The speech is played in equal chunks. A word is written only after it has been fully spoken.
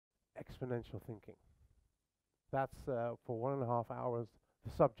exponential thinking. That's for 1.5 hours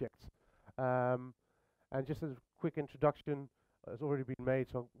the subject. And just as a quick introduction, has already been made,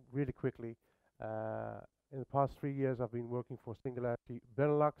 so really quickly. In the past 3 years, I've been working for Singularity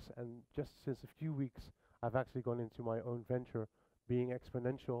Benelux, and just since a few weeks, I've actually gone into my own venture, being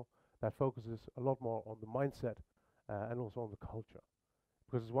exponential, that focuses a lot more on the mindset and also on the culture.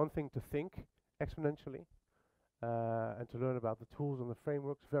 Because it's one thing to think exponentially and to learn about the tools and the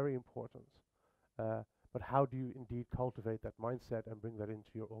frameworks, very important. But how do you indeed cultivate that mindset and bring that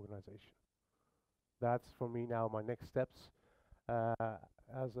into your organization? That's for me now my next steps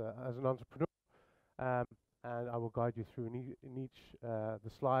as an entrepreneur. And I will guide you through in each the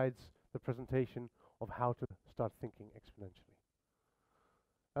slides, the presentation of how to start thinking exponentially.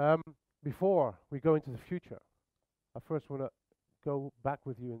 Before we go into the future, I first want to go back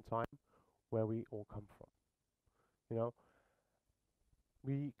with you in time where we all come from. You know,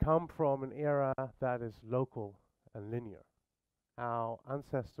 we come from an era that is local and linear. Our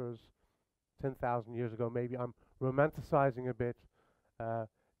ancestors 10,000 years ago, maybe I'm romanticizing a bit,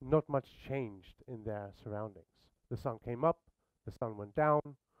 not much changed in their surroundings. The sun came up, the sun went down,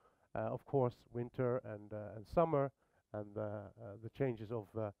 of course winter and summer, and the changes of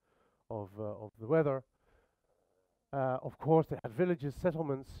the weather. Of course they had villages,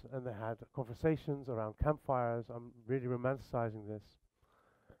 settlements, and they had conversations around campfires. I'm really romanticizing this,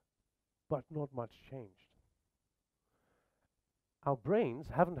 but not much changed. Our brains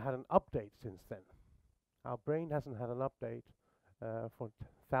haven't had an update since then. Our brain hasn't had an update for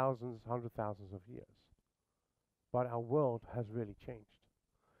thousands, 100,000s of years. But our world has really changed.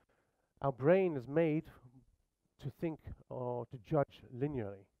 Our brain is made to think or to judge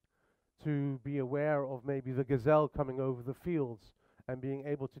linearly, to be aware of maybe the gazelle coming over the fields and being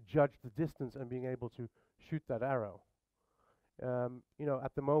able to judge the distance and being able to shoot that arrow. You know,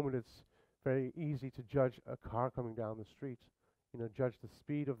 at the moment it's very easy to judge a car coming down the street, you know, judge the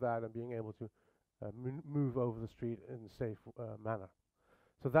speed of that and being able to move over the street in a safe manner.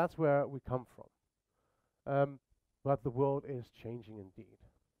 So that's where we come from. But the world is changing indeed.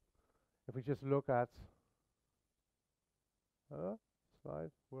 If we just look at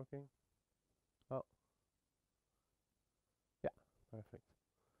slide working. Oh, yeah, perfect.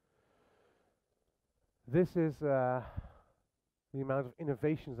 This is the amount of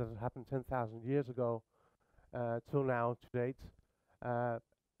innovations that have happened 10,000 years ago till now to date.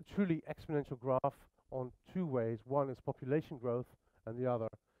 Truly exponential graph on two ways. One is population growth, and the other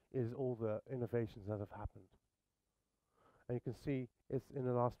is all the innovations that have happened. And you can see it's in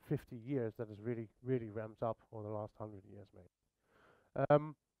the last 50 years that has really, really ramped up, or the last 100 years maybe.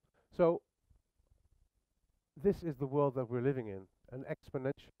 So this is the world that we're living in, an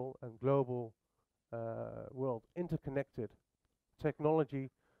exponential and global world, interconnected,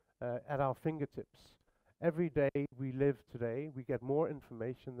 technology at our fingertips. Every day we live today, we get more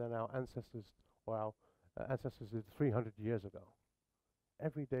information than our ancestors or our ancestors did 300 years ago.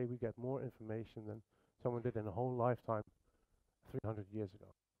 Every day we get more information than someone did in a whole lifetime 300 years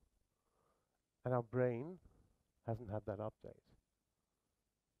ago. And our brain hasn't had that update.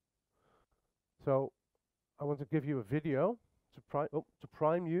 So I want to give you a video to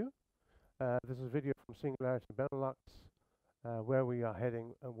prime you. This is a video from Singularity Benelux, where we are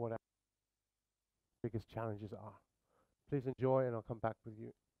heading and what our biggest challenges are. Please enjoy, and I'll come back with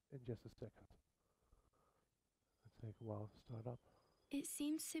you in just a second. It'll take a while to start up. It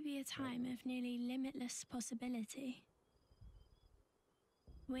seems to be a time of nearly limitless possibility.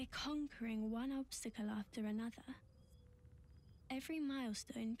 We're conquering one obstacle after another. Every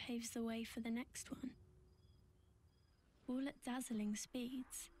milestone paves the way for the next one, all at dazzling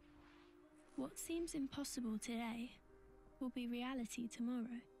speeds. What seems impossible today will be reality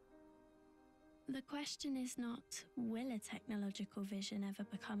tomorrow. The question is not, will a technological vision ever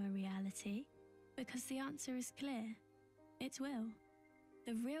become a reality? Because the answer is clear, it will.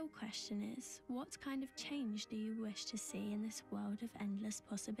 The real question is, what kind of change do you wish to see in this world of endless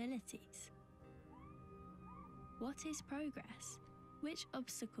possibilities? What is progress? Which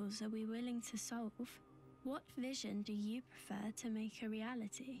obstacles are we willing to solve? What vision do you prefer to make a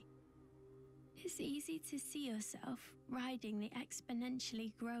reality? It's easy to see yourself riding the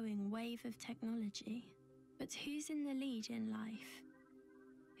exponentially growing wave of technology. But who's in the lead in life?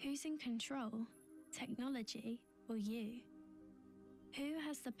 Who's in control? Technology or you? Who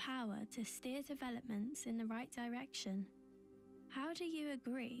has the power to steer developments in the right direction? How do you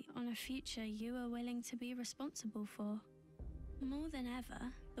agree on a future you are willing to be responsible for? More than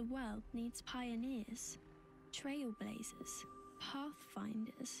ever, the world needs pioneers, trailblazers,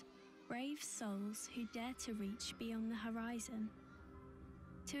 pathfinders, brave souls who dare to reach beyond the horizon.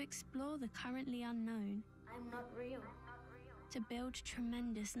 to explore the currently unknown, I'm not real. to build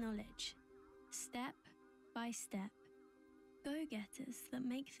tremendous knowledge, step by step. Go-getters that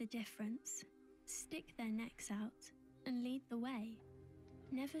make the difference, stick their necks out and lead the way,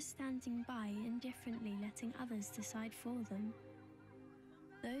 never standing by indifferently letting others decide for them.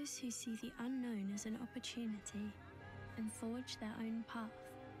 Those who see the unknown as an opportunity and forge their own path.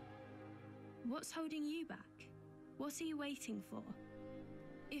 What's holding you back? What are you waiting for?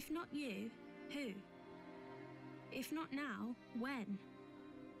 If not you, who? If not now, when?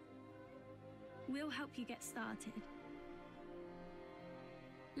 We'll help you get started.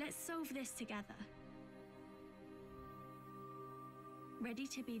 Let's solve this together. Ready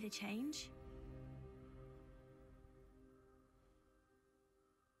to be the change?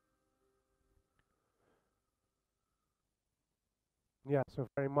 Yeah, so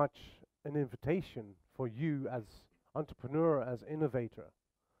very much an invitation for you as entrepreneur, as innovator,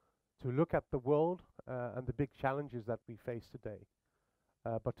 to look at the world and the big challenges that we face today,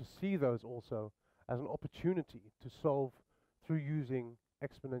 but to see those also as an opportunity to solve through using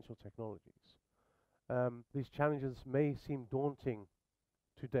exponential technologies. These challenges may seem daunting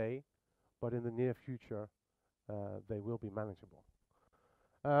today, but in the near future they will be manageable.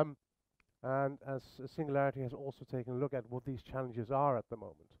 And as Singularity has also taken a look at what these challenges are at the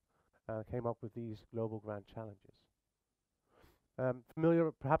moment, came up with these global grand challenges.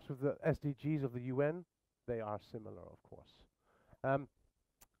 Familiar perhaps with the SDGs of the UN? They are similar, of course.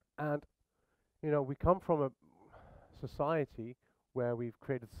 And you know, we come from a society where we've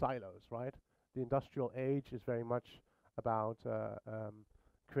created silos, right? The industrial age is very much about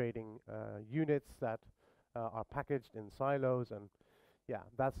creating units that are packaged in silos, and yeah,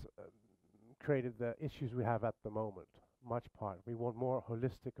 that's created the issues we have at the moment. Much part. We want more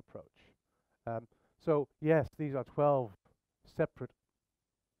holistic approach. So yes, these are 12 separate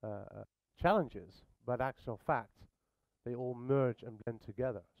challenges, but actual fact, they all merge and blend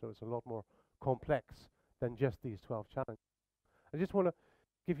together. So it's a lot more complex than just these 12 challenges. I just want to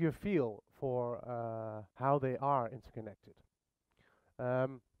give you a feel for how they are interconnected.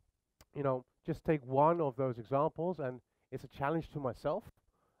 You know, just take one of those examples, and it's a challenge to myself,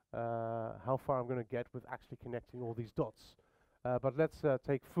 how far I'm going to get with actually connecting all these dots. But let's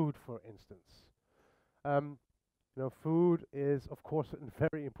take food, for instance. You know, food is, of course, a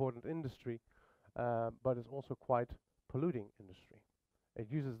very important industry, but it's also quite polluting industry. It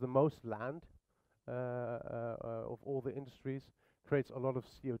uses the most land of all the industries, creates a lot of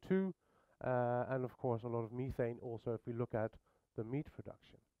CO2, and of course a lot of methane also if we look at the meat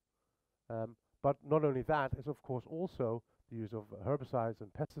production. But not only that, it's of course also the use of herbicides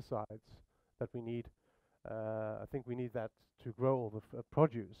and pesticides that we need. I think we need that to grow all the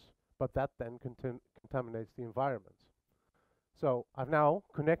produce, but that then contaminates the environment. So I've now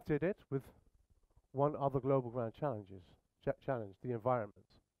connected it with one other global grand challenge, the environment,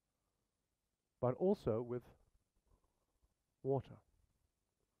 but also with water.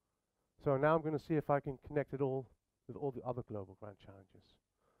 So now I'm going to see if I can connect it all with all the other global grand challenges.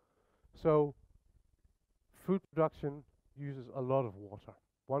 So food production uses a lot of water.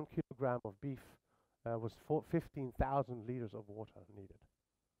 1 kilogram of beef was 15,000 liters of water needed.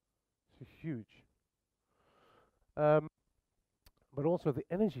 It's huge. But also the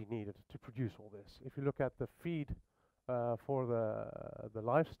energy needed to produce all this. If you look at the feed for the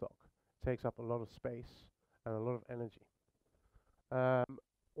livestock, it takes up a lot of space and a lot of energy.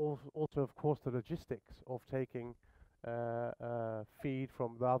 Also, of course, the logistics of taking feed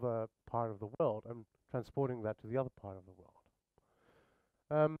from the other part of the world and transporting that to the other part of the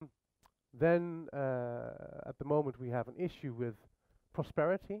world. Then, at the moment, we have an issue with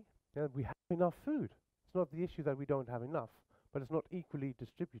prosperity. We have enough food. It's not the issue that we don't have enough, but it's not equally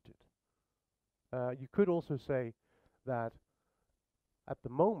distributed. You could also say that at the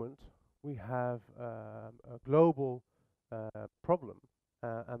moment we have a global problem,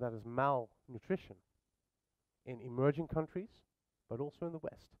 and that is malnutrition in emerging countries, but also in the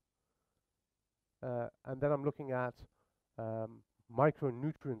West. And then I'm looking at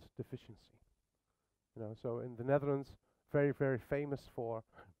micronutrient deficiency. You know, so in the Netherlands, very, very famous for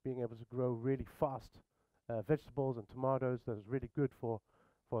being able to grow really fast vegetables and tomatoes. That is really good for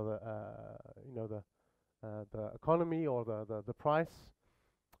the you know, the economy or the price.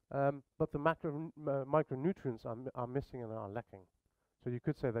 But the micronutrients are missing and are lacking. So you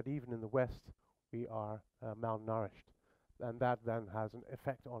could say that even in the West we are malnourished, and that then has an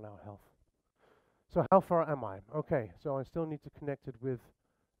effect on our health. So how far am I? Okay, so I still need to connect it with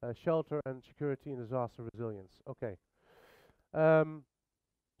shelter and security and disaster resilience. Okay.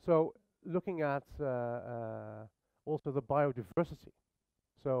 So looking at also the biodiversity.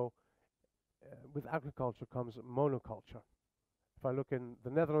 So with agriculture comes monoculture. If I look in the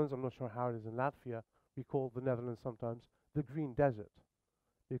Netherlands, I'm not sure how it is in Latvia, we call the Netherlands sometimes the green desert,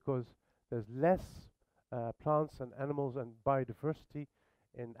 because there's less plants and animals and biodiversity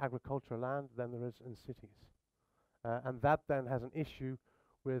in agricultural land than there is in cities. And that then has an issue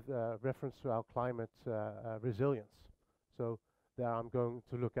with reference to our climate resilience. So there I'm going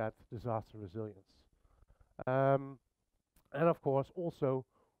to look at disaster resilience. And of course also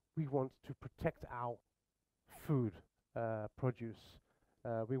we want to protect our food produce.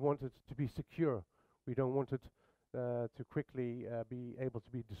 We want it to be secure. We don't want it to quickly be able to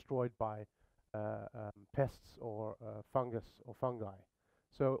be destroyed by pests or fungus or fungi.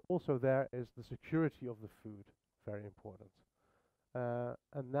 So also there is the security of the food, very important.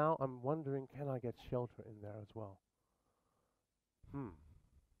 And now I'm wondering, can I get shelter in there as well?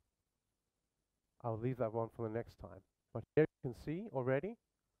 I'll leave that one for the next time. But here you can see already,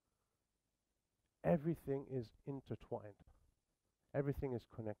 everything is intertwined. Everything is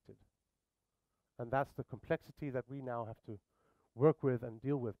connected. And that's the complexity that we now have to work with and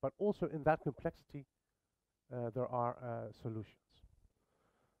deal with. But also in that complexity, there are solutions.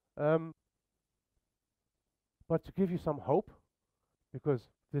 But to give you some hope, because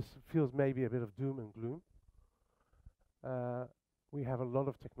this feels maybe a bit of doom and gloom, we have a lot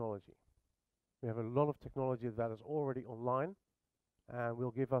of technology. We have a lot of technology that is already online and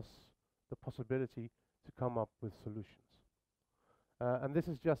will give us the possibility to come up with solutions. And this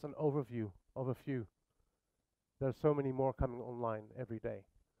is just an overview of a few. There are so many more coming online every day.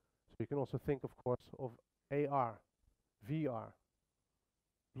 So you can also think, of course, of AR, VR,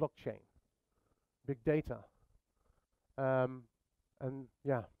 blockchain, big data. And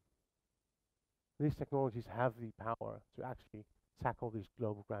yeah, these technologies have the power to actually tackle these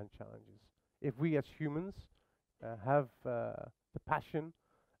global grand challenges. If we as humans have the passion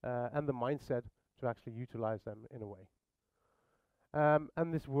and the mindset to actually utilize them in a way.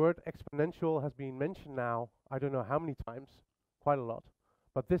 And this word exponential has been mentioned now, I don't know how many times, quite a lot,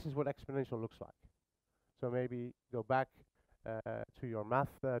 but this is what exponential looks like. So maybe go back to your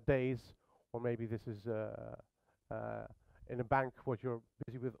math days, or maybe this is in a bank what you're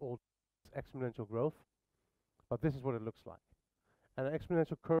busy with, all exponential growth, but this is what it looks like. And an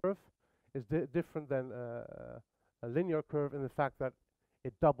exponential curve is different than a linear curve in the fact that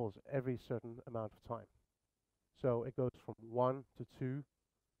it doubles every certain amount of time. So it goes from 1 to 2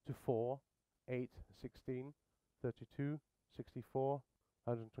 to 4, 8, 16, 32, 64,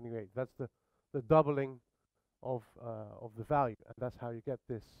 128. That's the doubling of the value, and that's how you get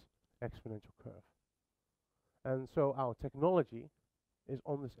this exponential curve. And so our technology is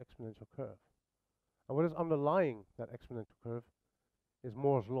on this exponential curve. And what is underlying that exponential curve is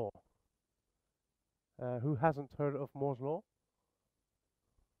Moore's law. Who hasn't heard of Moore's law?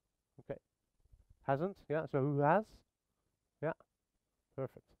 Okay. Hasn't? Yeah. So who has? Yeah.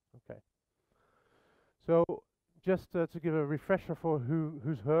 Perfect. Okay. So just to give a refresher for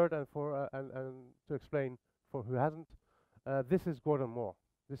who's heard and for and to explain for who hasn't, this is Gordon Moore.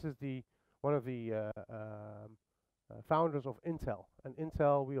 This is one of the founders of Intel. And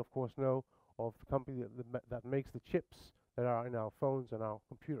Intel, we of course know of the company that makes the chips that are in our phones and our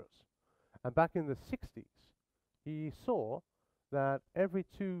computers. And back in the 60s, he saw that every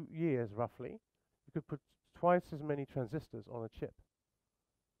 2 years, roughly, you could put twice as many transistors on a chip.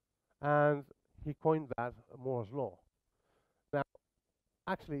 And he coined that Moore's law. Now,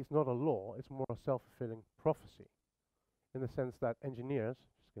 actually, it's not a law, it's more a self-fulfilling prophecy, in the sense that engineers,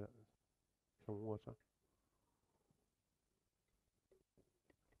 just get some water,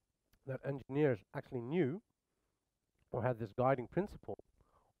 that engineers actually knew or had this guiding principle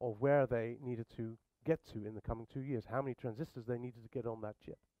of where they needed to get to in the coming 2 years, how many transistors they needed to get on that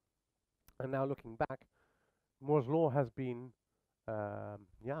chip. And now looking back, Moore's law has been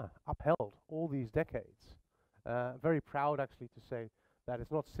upheld all these decades. Very proud actually to say that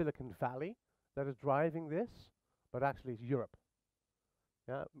it's not Silicon Valley that is driving this, but actually it's Europe.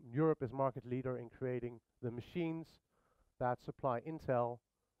 Yeah, Europe is market leader in creating the machines that supply Intel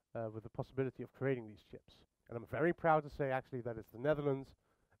with the possibility of creating these chips. And I'm very proud to say actually that it's the Netherlands,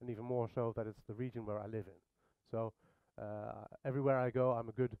 and even more so that it's the region where I live in. So everywhere I go, I'm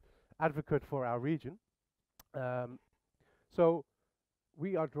a good advocate for our region. So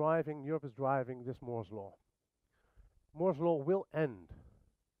we are driving, Europe is driving this Moore's law. Moore's law will end.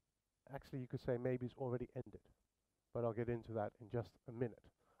 Actually, you could say maybe it's already ended, but I'll get into that in just a minute.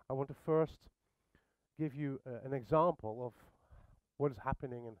 I want to first give you an example of what is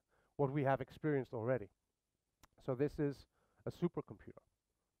happening and what we have experienced already. So this is a supercomputer,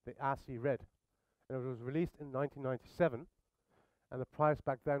 the AC Red. And it was released in 1997, and the price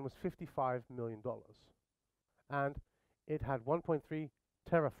back then was $55 million. And it had 1.3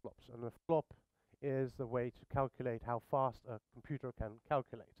 teraflops, and a flop is the way to calculate how fast a computer can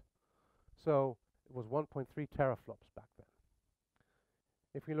calculate. So it was 1.3 teraflops back then.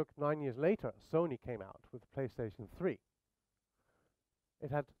 If we look 9 years later, Sony came out with the PlayStation 3. It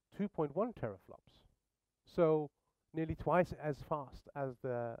had 2.1 teraflops, so nearly twice as fast as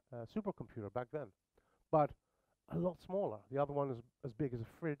the supercomputer back then, but a lot smaller. The other one is as big as a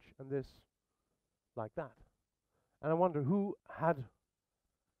fridge, and this like that. And I wonder who had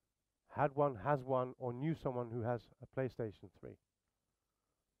one, has one, or knew someone who has a PlayStation 3.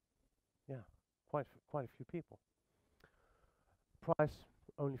 Yeah, quite a few people. Price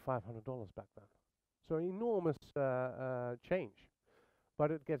only $500 back then. So enormous change. But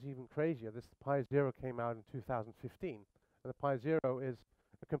it gets even crazier. This Pi Zero came out in 2015, and the Pi Zero is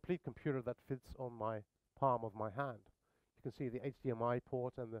a complete computer that fits on my palm of my hand. You can see the HDMI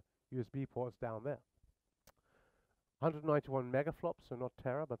port and the USB ports down there. 191 megaflops, so not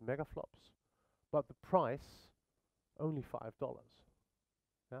tera, but megaflops. But the price, only $5.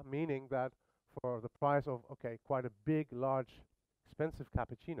 Yeah, meaning that for the price of, okay, quite a big, large, expensive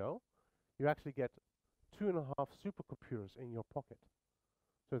cappuccino, you actually get 2.5 supercomputers in your pocket.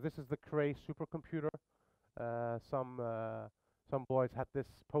 So this is the Cray supercomputer. Some boys had this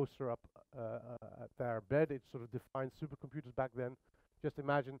poster up at their bed. It sort of defined supercomputers back then. Just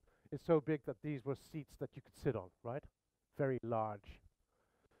imagine it's so big that these were seats that you could sit on, right? Very large.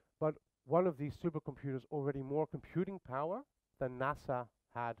 But one of these supercomputers already more computing power than NASA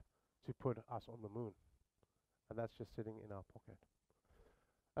had to put us on the moon. And that's just sitting in our pocket.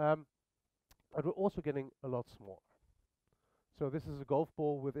 But we're also getting a lot smaller. So this is a golf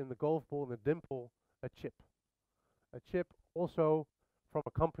ball. Within the golf ball, in the dimple, a chip. A chip also from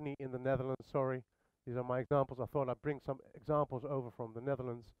a company in the Netherlands. Sorry, these are my examples. I thought I'd bring some examples over from the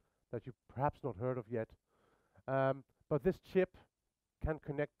Netherlands that you've perhaps not heard of yet. But this chip can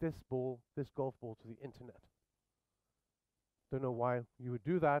connect this ball, this golf ball, to the internet. Don't know why you would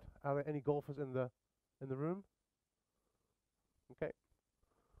do that. Are there any golfers in the room? Okay,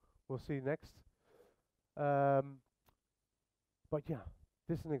 we'll see next. But yeah,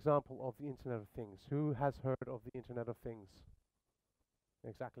 this is an example of the Internet of Things. Who has heard of the Internet of Things?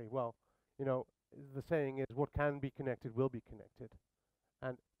 Exactly. Well, you know, the saying is, what can be connected will be connected.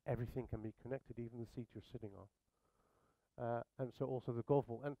 And everything can be connected, even the seat you're sitting on. And so also the golf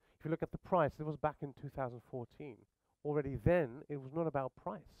ball. And if you look at the price, it was back in 2014. Already then, it was not about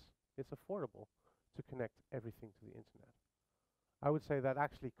price. It's affordable to connect everything to the Internet. I would say that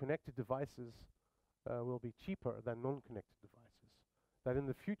actually connected devices will be cheaper than non-connected devices. That in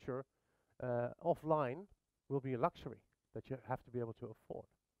the future, offline will be a luxury that you have to be able to afford.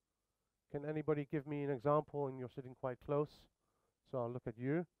 Can anybody give me an example? And you're sitting quite close, so I'll look at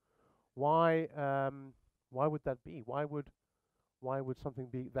you. Why would that be? Why would something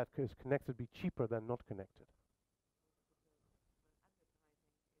be that is connected be cheaper than not connected?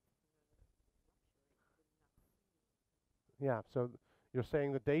 Yeah, so you're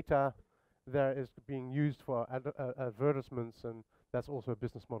saying the data there is being used for advertisements, and that's also a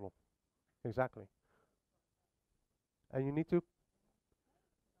business model. Exactly. And you need to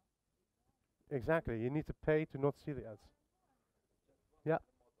you need to pay to not see the ads. Yeah.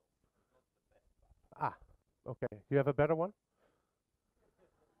 Ah, okay. You have a better one?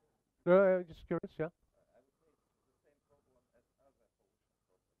 No, just curious, yeah.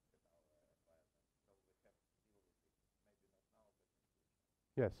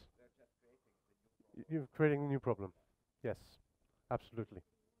 Yes. You're creating a new problem. Yes, absolutely.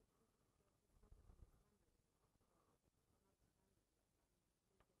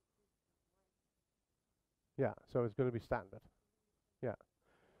 Yeah, so it's going to be standard. Yeah.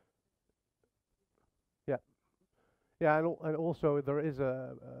 Yeah. Yeah, and also there is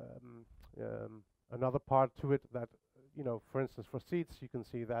another part to it that, you know, for instance, for seats, you can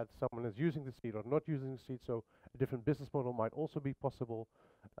see that someone is using the seat or not using the seat, so a different business model might also be possible.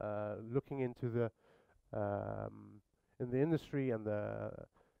 Looking into the in the industry and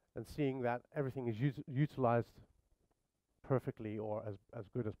seeing that everything is utilized perfectly or as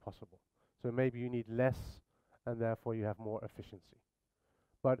good as possible. So maybe you need less, and therefore you have more efficiency.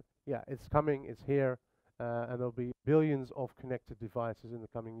 But yeah, it's coming, it's here, and there'll be billions of connected devices in the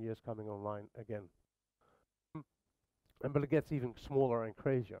coming years coming online again. But it gets even smaller and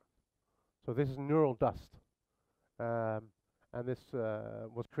crazier. So this is neural dust. And this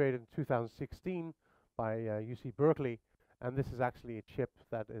was created in 2016 by UC Berkeley. And this is actually a chip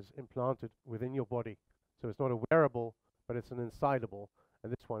that is implanted within your body. So it's not a wearable, but it's an insidable.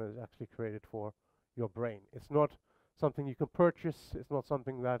 And this one is actually created for your brain. It's not something you can purchase. It's not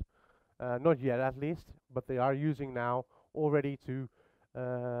something that, not yet at least, but they are using now already to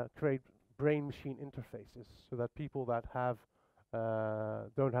create brain-machine interfaces so that people that have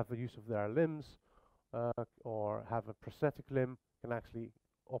don't have the use of their limbs or have a prosthetic limb can actually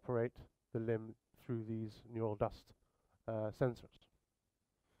operate the limb through these neural dust sensors.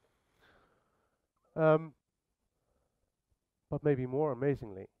 But maybe more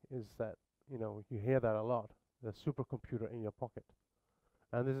amazingly is that, you know, you hear that a lot, the supercomputer in your pocket.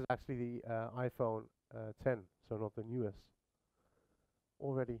 And this is actually the iPhone 10, so not the newest.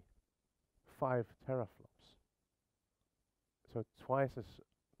 Already 5 teraflops. So twice as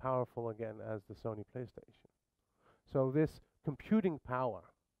powerful again as the Sony PlayStation. So this computing power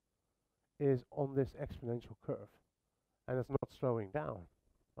is on this exponential curve, and it's not slowing down,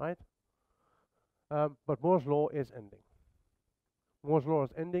 right? But Moore's law is ending. Moore's law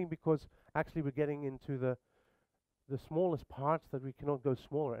is ending because actually we're getting into the smallest parts that we cannot go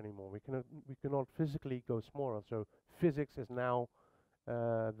smaller anymore. We cannot physically go smaller. So physics is now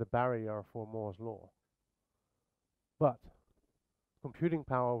the barrier for Moore's law. But computing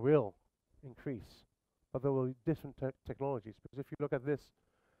power will increase, but there will be different technologies. Because if you look at this,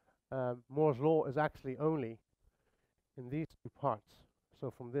 Moore's law is actually only in these 2 parts.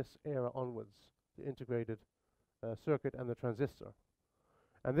 So from this era onwards, the integrated circuit and the transistor.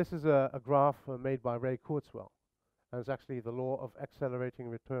 And this is a graph made by Ray Kurzweil. And it's actually the law of accelerating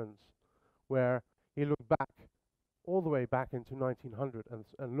returns, where he looked back, all the way back into 1900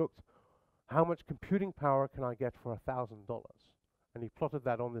 and looked, how much computing power can I get for $1,000? And he plotted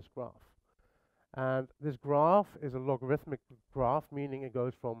that on this graph. And this graph is a logarithmic graph, meaning it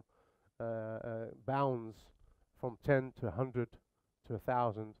goes from bounds from 10 to 100 to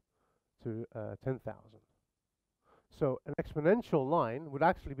 1,000 to 10,000. So an exponential line would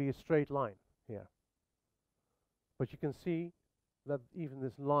actually be a straight line here. But you can see that even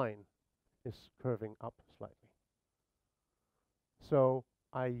this line is curving up slightly. So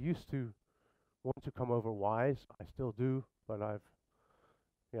I used to want to come over wise. I still do, but I've,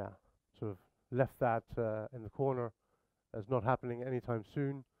 sort of left that in the corner as not happening anytime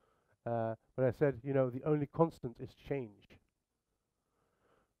soon. But I said, you know, the only constant is change.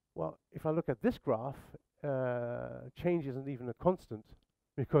 Well, if I look at this graph, change isn't even a constant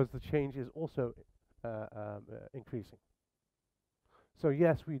because the change is also increasing. So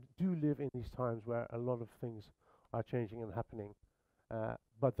yes, we do live in these times where a lot of things are changing and happening,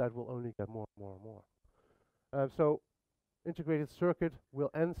 but that will only get more and more and more. So integrated circuit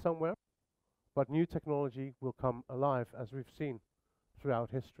will end somewhere, but new technology will come alive, as we've seen throughout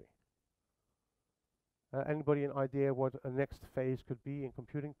history. Anybody an idea what a next phase could be in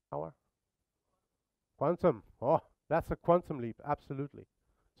computing power? Quantum. Oh, that's a quantum leap, absolutely.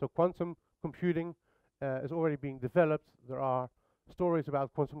 So quantum computing is already being developed. There are stories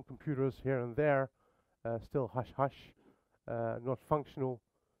about quantum computers here and there, still hush-hush, not functional,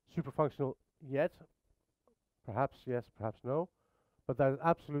 super functional yet. Perhaps yes, perhaps no. But that is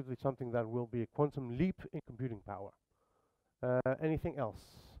absolutely something that will be a quantum leap in computing power. Anything else?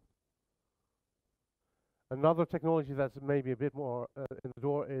 Another technology that's maybe a bit more in the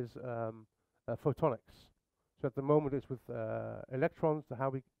door is photonics. So at the moment it's with electrons, how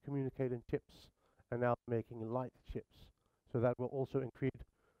we communicate in chips, and now making light chips. So that will also increase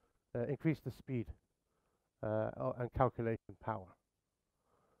the speed and calculation power.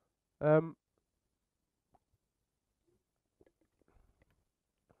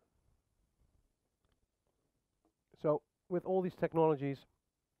 So with all these technologies,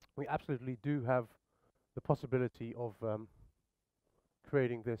 we absolutely do have the possibility of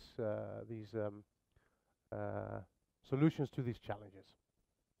creating these solutions to these challenges.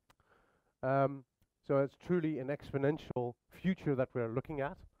 So it's truly an exponential future that we're looking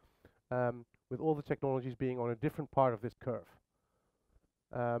at, with all the technologies being on a different part of this curve.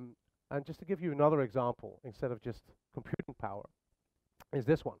 And just to give you another example, instead of just computing power, is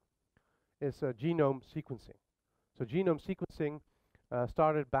this one. It's genome sequencing. So genome sequencing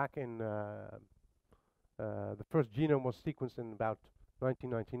started back in, the first genome was sequenced in about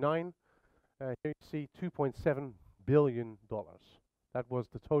 1999. Here you see $2.7 billion. That was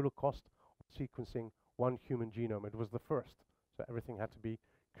the total cost of sequencing one human genome. It was the first, so everything had to be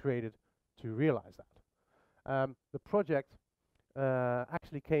created to realize that. The project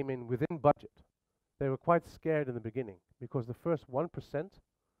actually came in within budget. They were quite scared in the beginning because the first 1%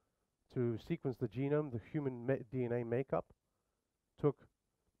 to sequence the genome, the human DNA makeup, took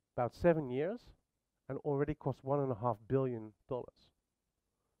about 7 years and already cost $1.5 billion.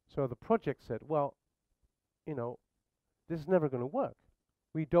 So the project said, well, you know, this is never going to work.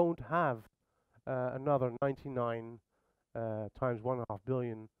 We don't have another 99 times $1.5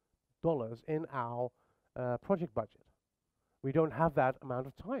 billion in our project budget. We don't have that amount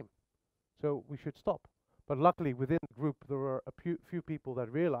of time, so we should stop. But luckily, within the group, there were a few people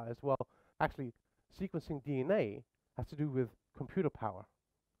that realized, well, actually, sequencing DNA has to do with computer power.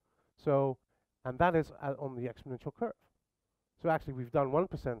 So, and that is on the exponential curve. So actually, we've done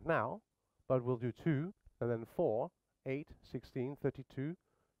 1% now, but we'll do 2, and then 4, 8, 16, 32,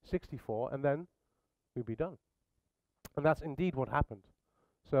 64, and then we'll be done. And that's indeed what happened.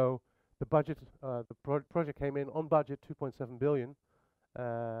 So the budget, the project came in on budget, 2.7 billion,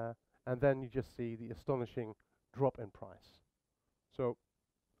 and then you just see the astonishing drop in price. So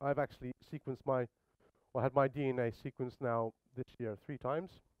I've actually sequenced had my DNA sequenced now this year 3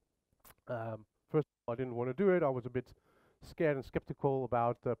 times. First of all, I didn't want to do it. I was a bit scared and skeptical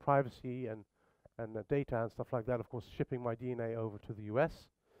about privacy and data and stuff like that. Of course, shipping my DNA over to the US.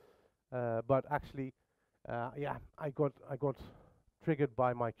 But actually, yeah, I got triggered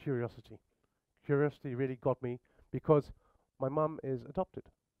by my curiosity. Curiosity really got me because my mum is adopted,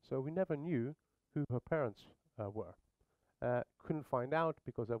 so we never knew who her parents were. Couldn't find out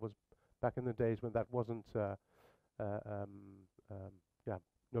because that was back in the days when that wasn't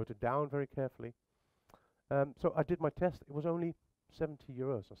noted down very carefully. So I did my test. It was only 70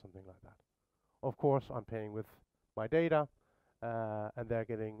 euros or something like that. Of course, I'm paying with my data, and they're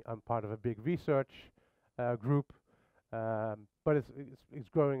getting. I'm part of a big research group, but it's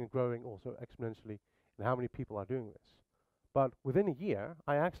growing and growing also exponentially in how many people are doing this. But within a year,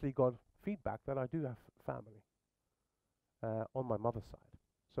 I actually got feedback that I do have family on my mother's side.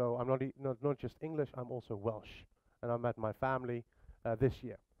 So I'm not just English, I'm also Welsh, and I met my family this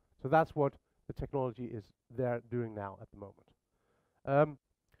year. So that's what the technology is there doing now at the moment.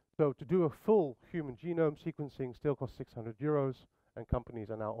 So to do a full human genome sequencing still costs 600 euros, and companies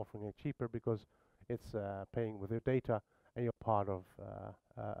are now offering it cheaper because it's paying with your data and you're part of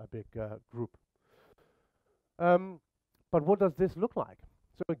a big group. But what does this look like?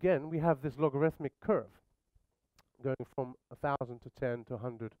 So again, we have this logarithmic curve going from 1,000 to 10 to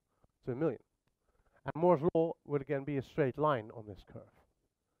 100 to 1,000,000. And Moore's law would again be a straight line on this curve.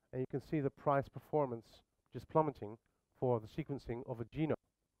 And you can see the price performance just plummeting for the sequencing of a genome.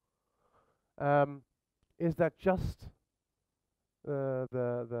 Is that just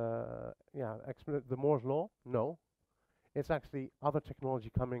the Moore's law? No. It's actually other technology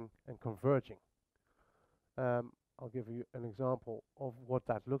coming and converging. I'll give you an example of what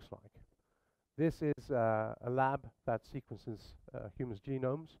that looks like. This is a lab that sequences human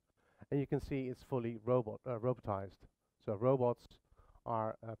genomes, and you can see it's fully robotized. So robots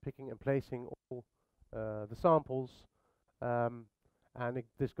are picking and placing all the samples, and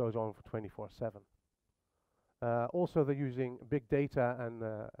this goes on for 24/7. Also, they're using big data and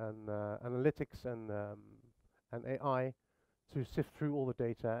analytics and AI to sift through all the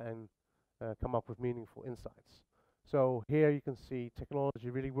data and come up with meaningful insights. So here you can see technology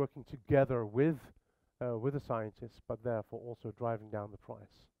really working together with the scientists, but therefore also driving down the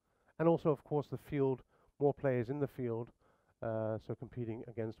price. And also, of course, the field, more players in the field, so competing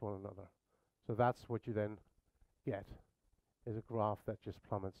against one another. So that's what you then get, is a graph that just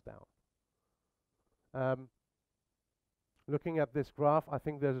plummets down. Looking at this graph, I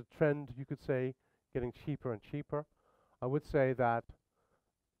think there's a trend, you could say, getting cheaper and cheaper. I would say that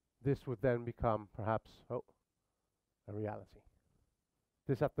this would then become perhaps a reality.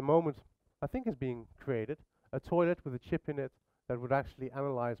 This at the moment, I think, is being created, a toilet with a chip in it that would actually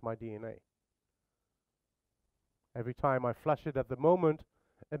analyze my DNA. Every time I flush it at the moment,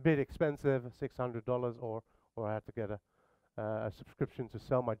 a bit expensive, $600, or I have to get a subscription to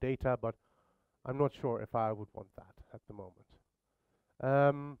sell my data, but I'm not sure if I would want that at the moment.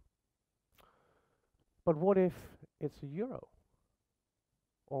 But what if it's €1?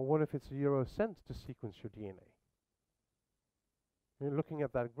 Or what if it's €1 to sequence your DNA? You're looking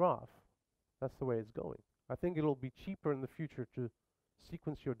at that graph, that's the way it's going. I think it'll be cheaper in the future to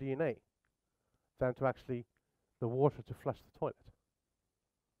sequence your DNA than to actually the water to flush the toilet.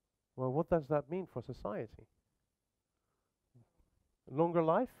 Well, what does that mean for society? Longer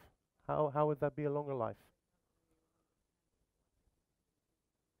life? How would that be a longer life?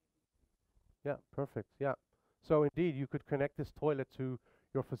 Yeah, perfect. Yeah. So indeed, you could connect this toilet to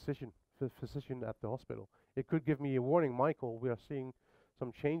your physician at the hospital. It could give me a warning, Michael, we are seeing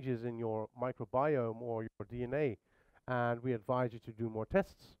some changes in your microbiome or your DNA, and we advise you to do more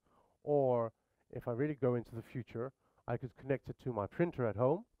tests. Or if I really go into the future, I could connect it to my printer at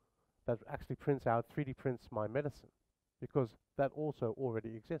home that actually prints out, 3D prints my medicine, because that also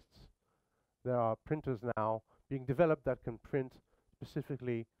already exists. There are printers now being developed that can print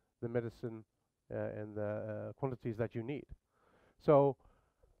specifically the medicine in the quantities that you need. So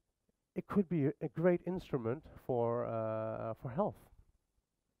it could be a great instrument for health.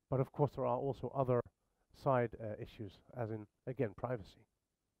 But of course, there are also other side issues, as in, again, privacy.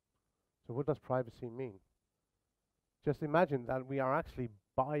 So what does privacy mean? Just imagine that we are actually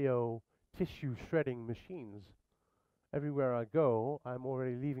bio-tissue shredding machines. Everywhere I go, I'm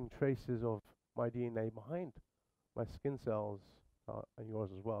already leaving traces of my DNA behind. My skin cells, and yours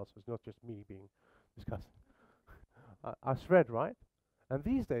as well, so it's not just me being disgusting. I shred, right? And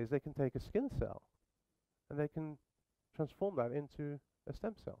these days, they can take a skin cell, and they can transform that into a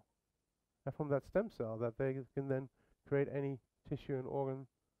stem cell. And from that stem cell, that they can then create any tissue and organ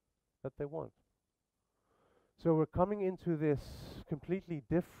that they want. So we're coming into this completely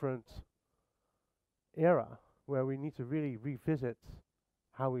different era where we need to really revisit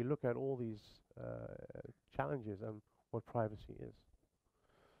how we look at all these challenges and what privacy is.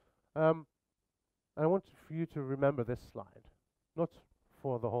 I want for you to remember this slide, not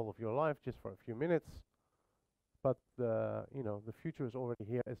for the whole of your life, just for a few minutes, but the future is already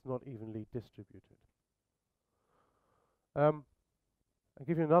here. It's not evenly distributed. I'll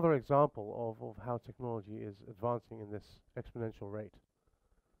give you another example of how technology is advancing in this exponential rate.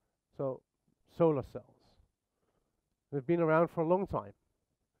 So, solar cells. They've been around for a long time.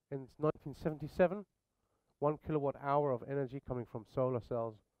 In 1977, 1 kilowatt hour of energy coming from solar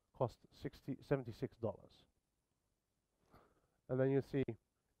cells cost $76. And then you see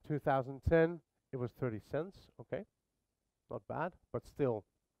 2010, it was 30 cents. Okay, not bad, but still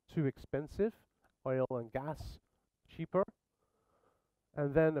too expensive. Oil and gas, cheaper.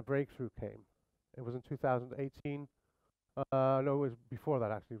 And then a breakthrough came. It was in 2018. No, it was before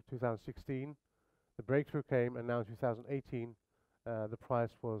that actually, 2016. The breakthrough came, and now in 2018, the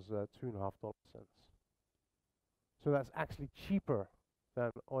price was $2.50. So that's actually cheaper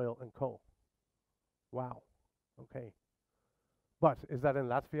than oil and coal. Wow. Okay. But is that in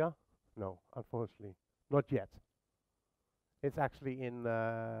Latvia? No, unfortunately, not yet. It's actually in.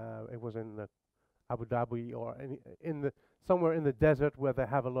 It was in Abu Dhabi or somewhere in the desert where they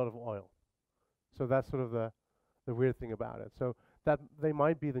have a lot of oil. So that's sort of the weird thing about it. So that they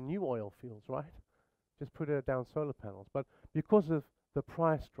might be the new oil fields, right? Just put it down solar panels. But because of the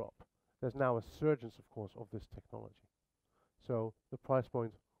price drop, there's now a surgence, of course, of this technology. So the price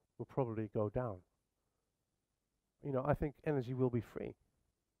point will probably go down. You know, I think energy will be free.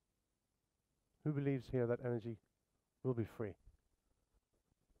 Who believes here that energy will be free?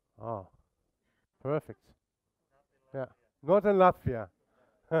 Ah, perfect. Yeah, not in Latvia.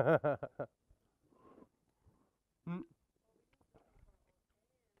 Mm.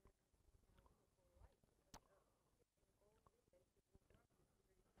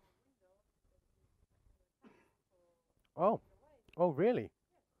 Oh, oh, really?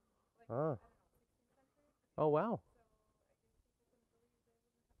 Ah, oh, wow.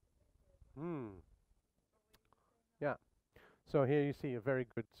 Hmm. Yeah. So here you see a very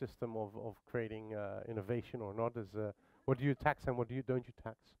good system of creating innovation or not. Is what do you tax and what don't you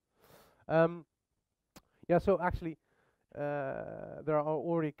tax? Yeah. So actually, there are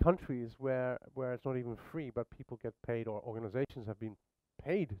already countries where it's not even free, but people get paid, or organizations have been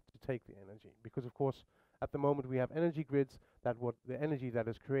paid to take the energy, because of course at the moment we have energy grids that what the energy that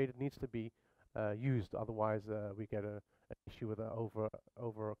is created needs to be used. Otherwise, we get an issue with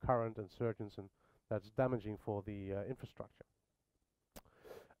over current and surges, and that's damaging for the infrastructure.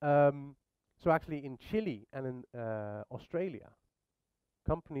 So actually in Chile and in Australia,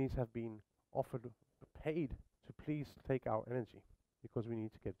 companies have been offered, paid to please take our energy because we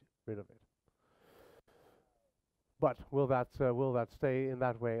need to get rid of it. But will that stay in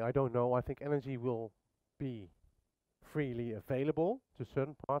that way? I don't know. I think energy will be freely available to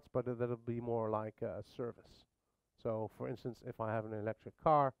certain parts, but that'll be more like a service. So for instance, if I have an electric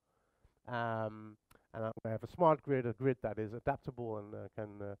car, and I have a smart grid, a grid that is adaptable and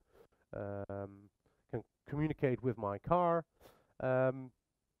can communicate with my car, and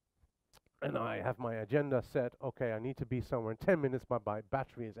I have my agenda set. Okay, I need to be somewhere in 10 minutes. My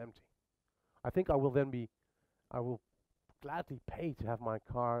battery is empty. I think I will gladly pay to have my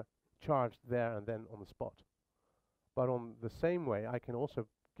car charged there and then on the spot. But on the same way, I can also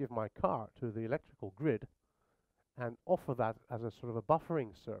give my car to the electrical grid and offer that as a sort of a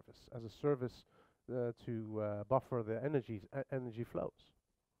buffering service, as a service to buffer the energy flows.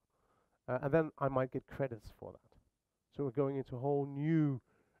 And then I might get credits for that. So we're going into a whole new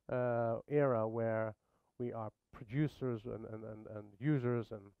era where we are producers and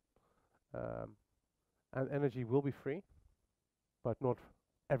users, and energy will be free, but not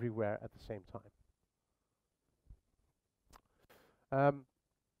everywhere at the same time.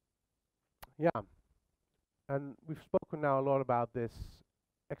 Yeah, and we've spoken now a lot about this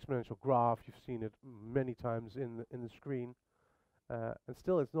exponential graph. You've seen it many times in the screen, and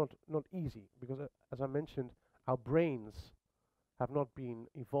still it's not easy because, as I mentioned, our brains have not been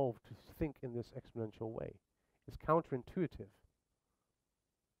evolved to think in this exponential way. It's counterintuitive.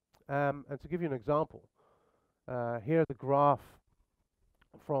 And to give you an example, here's a graph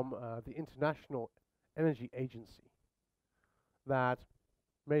from the International Energy Agency that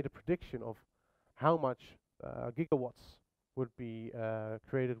made a prediction of how much gigawatts would be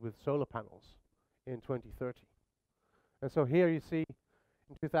created with solar panels in 2030. And so here you see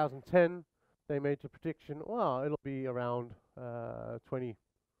in 2010 they made the prediction, well, it'll be around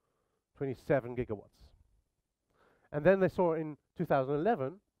 27 gigawatts. And then they saw in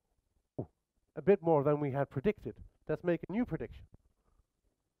 2011 a bit more than we had predicted. Let's make a new prediction.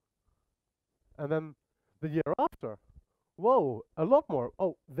 And then the year after, whoa, a lot more.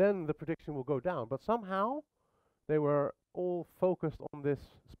 Oh, then the prediction will go down. But somehow they were all focused on this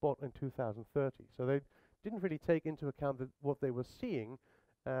spot in 2030. So they didn't really take into account what they were seeing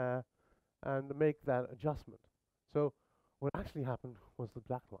and make that adjustment. So what actually happened was the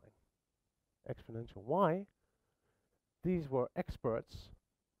black line, exponential. Why? These were experts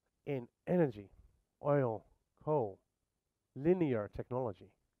in energy, oil, coal, linear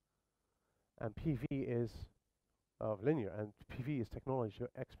technology. And PV is linear, and PV is technology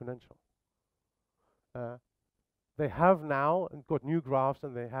exponential. They have now got new graphs,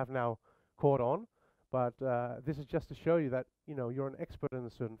 and they have now caught on. But this is just to show you that you're an expert in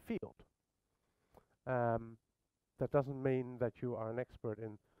a certain field. That doesn't mean that you are an expert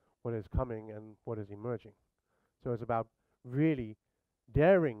in what is coming and what is emerging. So it's about really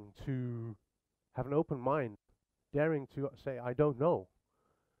daring to have an open mind, daring to say, I don't know.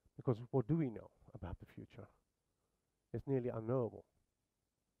 Because what do we know about the future? It's nearly unknowable.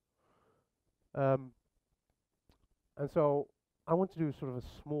 And so I want to do sort of a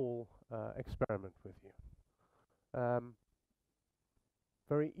small experiment with you.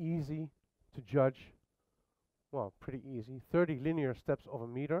 Very easy to judge. Well, pretty easy. 30 linear steps of a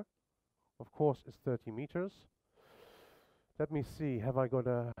meter, of course, is 30 meters. Let me see. Have I got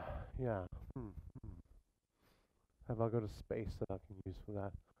a Have I got a space that I can use for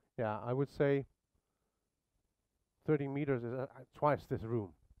that? Yeah, I would say 30 meters is twice this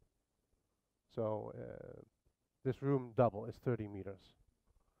room. So this room double is 30 meters.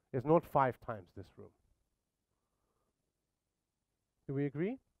 It's not 5 times this room. Do we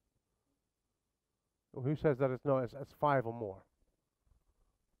agree? Who says that it's no, it's 5 or more?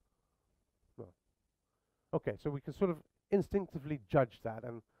 No. Okay, so we can sort of instinctively judge that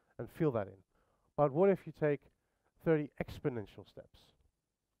and feel that in. But what if you take 30 exponential steps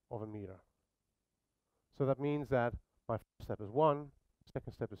of a meter? So that means that my first step is 1,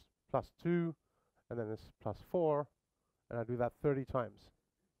 second step is +2, and then it's +4, and I do that 30 times.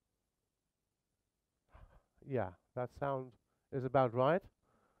 Yeah, that sound is about right.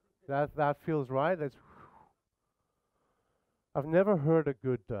 That feels right. That's I've never heard a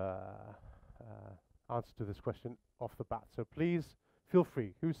good answer to this question off the bat. So please feel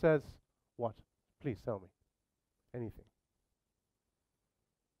free. Who says what? Please tell me. Anything.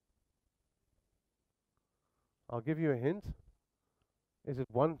 I'll give you a hint. Is it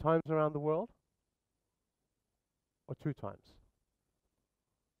 1 times around the world? Or 2 times?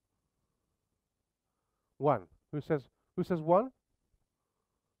 1. Who says 1?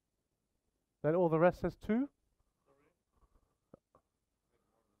 Then all the rest says 2?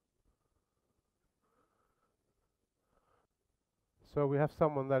 So we have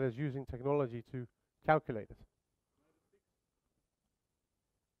someone that is using technology to calculate it.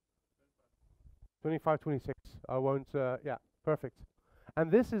 25, 26. I won't, yeah, perfect.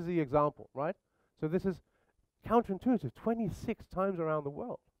 And this is the example, right? So this is counterintuitive, 26 times around the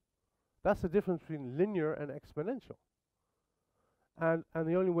world. That's the difference between linear and exponential. And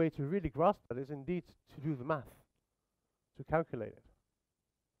the only way to really grasp that is indeed to do the math, to calculate it.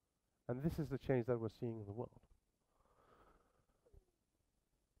 And this is the change that we're seeing in the world.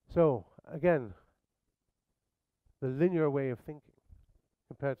 So, again, the linear way of thinking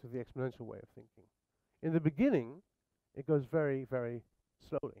compared to the exponential way of thinking. In the beginning, it goes very, very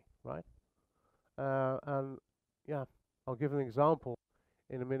slowly, right? And yeah, I'll give an example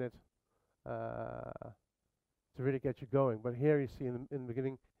in a minute to really get you going. But here you see in the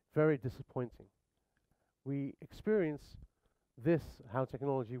beginning, very disappointing. We experience this, how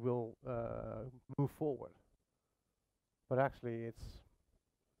technology will move forward. But actually, it's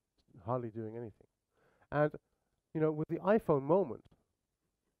hardly doing anything. And, with the iPhone moment,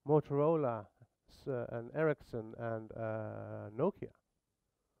 Motorola and Ericsson and Nokia,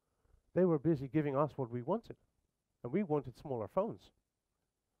 they were busy giving us what we wanted, and we wanted smaller phones.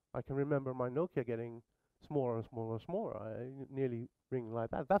 I can remember my Nokia getting smaller and smaller and smaller, nearly ringing like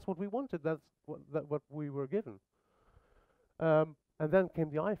that. That's what we wanted. That's what we were given. And then came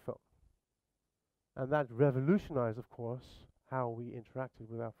the iPhone, and that revolutionized, of course, how we interacted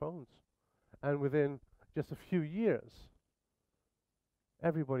with our phones. And within just a few years,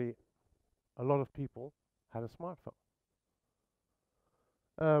 everybody, a lot of people, had a smartphone.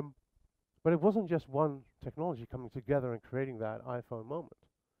 But it wasn't just one technology coming together and creating that iPhone moment.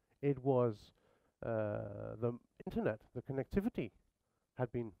 It was the internet, the connectivity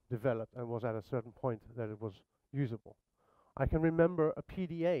had been developed and was at a certain point that it was usable. I can remember a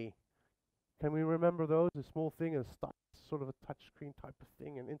PDA. Can we remember those? A small thing, a sort of a touch screen type of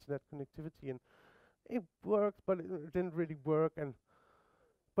thing, and internet connectivity, and it worked, but it didn't really work.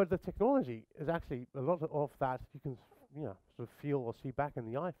 But the technology is actually a lot of that you can sort of feel or see back in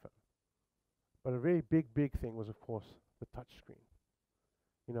the iPhone. But a really big thing was, of course, the touch screen.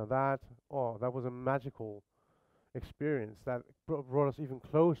 That was a magical experience that brought us even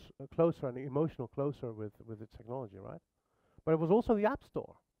closer and emotional closer with the technology, right? But it was also the App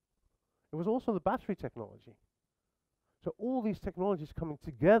Store. It was also the battery technology. So all these technologies coming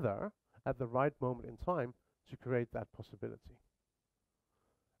together at the right moment in time to create that possibility.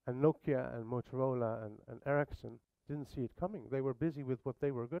 And Nokia and Motorola and Ericsson didn't see it coming. They were busy with what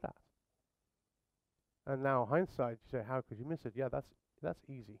they were good at. And now hindsight, you say, how could you miss it? Yeah, that's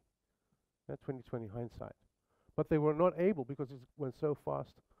easy. 2020 hindsight. But they were not able, because it went so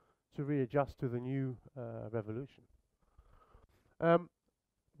fast, to readjust to the new revolution.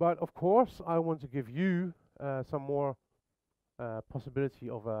 But of course, I want to give you some more possibility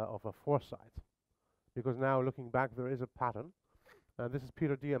of a foresight, because now looking back, there is a pattern. This is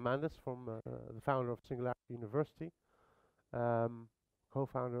Peter Diamandis, from the founder of Singularity University,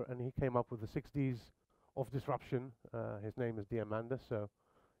 co-founder, and he came up with the 6 Ds of disruption. His name is Diamandis, so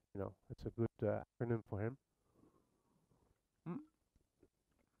it's a good acronym for him.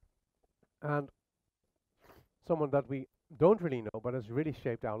 And someone that we don't really know, but has really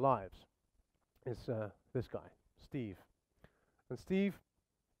shaped our lives, is this guy, Steve. And Steve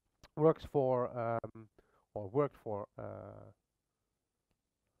works for, or worked for,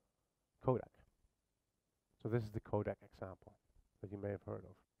 Kodak. So this is the Kodak example that you may have heard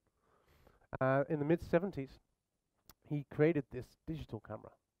of. In the mid-70s, he created this digital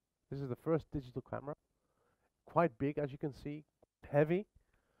camera. This is the first digital camera, quite big, as you can see, heavy,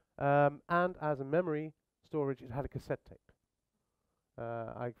 and as a memory storage, it had a cassette tape.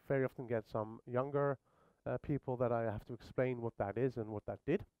 I very often get some younger people that I have to explain what that is and what that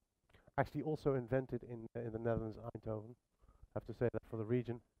did. Actually also invented in the Netherlands, Eindhoven. I have to say that for the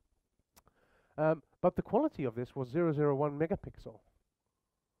region. But the quality of this was 001 megapixel.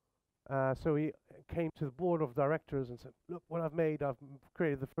 So he came to the board of directors and said, look what I've made. I've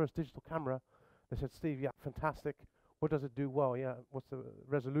created the first digital camera. They said, Steve, yeah, fantastic. What does it do? Well, yeah, what's the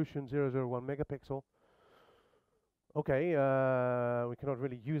resolution? 001 megapixel. Okay, we cannot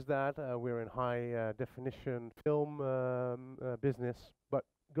really use that. We're in high definition film business. But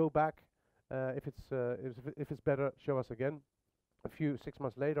go back. If it's better, show us again. 6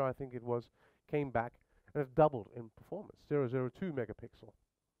 months later, I think it was, came back, and it doubled in performance, 002 megapixel.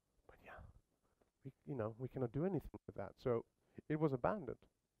 But yeah, we cannot do anything with that. So it was abandoned.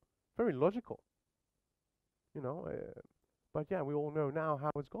 Very logical, but yeah, we all know now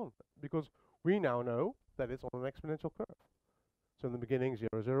how it's gone, because we now know that it's on an exponential curve. So in the beginning,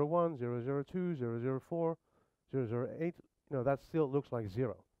 001, 002, 004, 008, that still looks like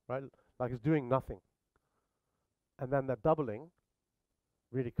 0, right? Like it's doing nothing. And then that doubling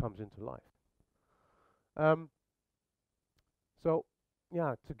really comes into life. So,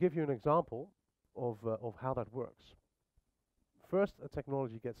 yeah, to give you an example of how that works. First, a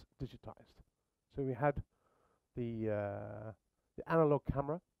technology gets digitized. So we had the analog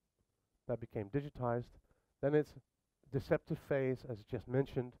camera that became digitized. Then it's deceptive phase, as I just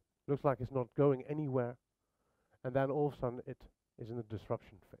mentioned. Looks like it's not going anywhere. And then all of a sudden, it is in the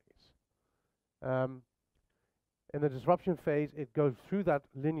disruption phase. In the disruption phase, it goes through that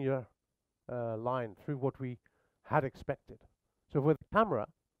linear line, through what we had expected. So with the camera,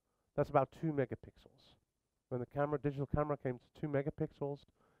 that's about 2 megapixels. When the digital camera came to 2 megapixels,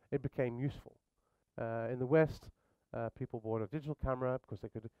 it became useful. In the West, people bought a digital camera because they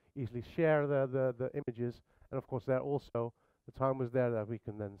could easily share the images. And of course, there also, the time was there that we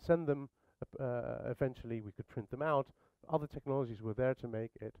can then send them. Eventually, we could print them out. Other technologies were there to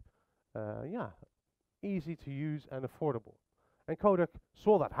make it, easy to use and affordable. And Kodak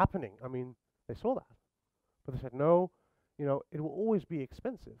saw that happening. I mean, they saw that. But they said, no, it will always be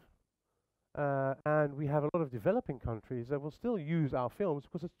expensive. And we have a lot of developing countries that will still use our films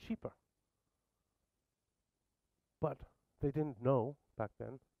because it's cheaper. But they didn't know back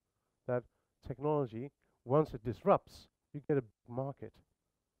then that technology, once it disrupts, you get a big market.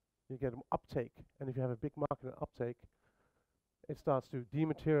 You get an uptake. And if you have a big market and uptake, it starts to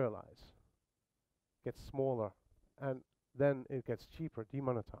dematerialize, gets smaller, and then it gets cheaper,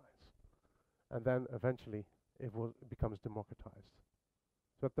 demonetized. And then eventually it becomes democratized.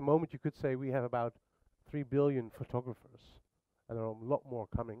 So at the moment you could say we have about 3 billion photographers, and there are a lot more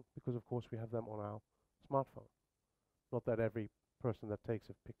coming because of course we have them on our smartphone. Not that every person that takes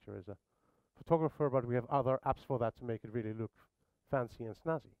a picture is a photographer, but we have other apps for that to make it really look fancy and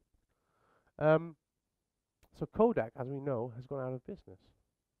snazzy. So Kodak, as we know, has gone out of business.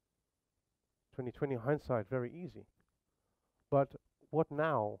 2020 hindsight, very easy. But what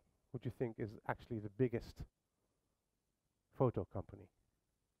now would you think is actually the biggest photo company?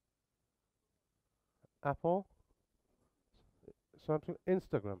 Apple? Samsung?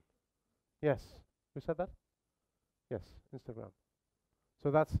 Instagram? Yes. Who said that? Yes, Instagram.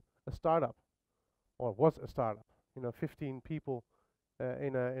 So that's a startup, or was a startup. 15 people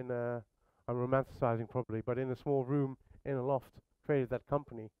in a I'm romanticizing probably, but in a small room in a loft created that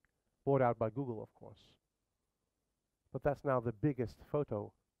company, bought out by Google, of course. But that's now the biggest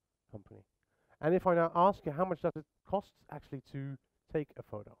photo company. And if I now ask you, how much does it cost actually to take a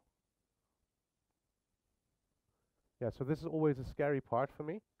photo? Yeah, so this is always a scary part for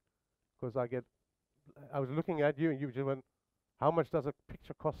me, because I was looking at you and you just went, how much does a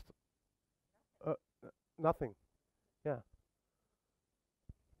picture cost? Nothing. Yeah.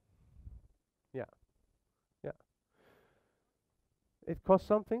 Yeah. Yeah. It costs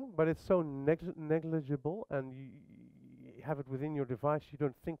something, but it's so negligible, and you have it within your device, you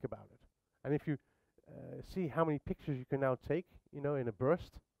don't think about it. And if you see how many pictures you can now take, in a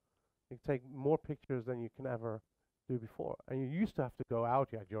burst, you can take more pictures than you can ever do before. And you used to have to go out,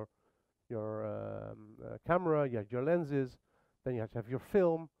 you had your camera, you had your lenses, then you had to have your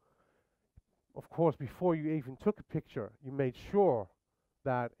film. Of course, before you even took a picture, you made sure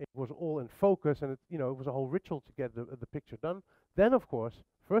that it was all in focus, and it was a whole ritual to get the picture done. Then, of course,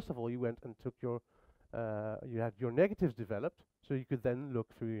 first of all, you went and took you had your negatives developed, so you could then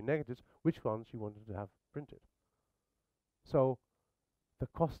look through your negatives, which ones you wanted to have printed. So the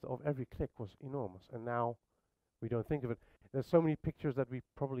cost of every click was enormous, and now we don't think of it. There's so many pictures that we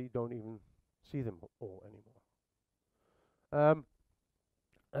probably don't even see them all anymore.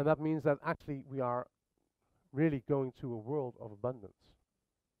 And that means that actually we are really going to a world of abundance,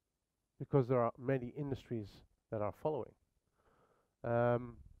 because there are many industries that are following.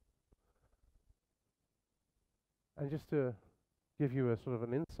 And just to give you a sort of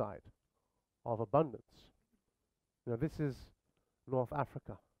an insight of abundance, this is North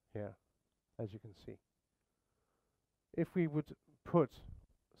Africa here, as you can see. If we would put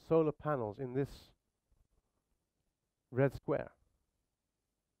solar panels in this red square,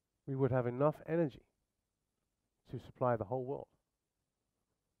 we would have enough energy to supply the whole world.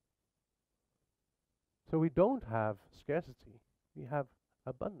 So we don't have scarcity, we have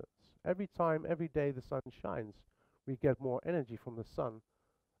abundance. Every time, every day the sun shines, we get more energy from the sun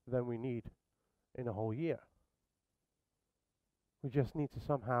than we need in a whole year. We just need to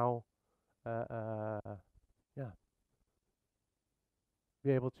somehow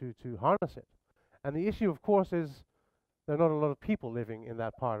be able to harness it. And the issue, of course, is there are not a lot of people living in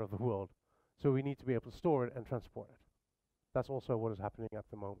that part of the world, so we need to be able to store it and transport it. That's also what is happening at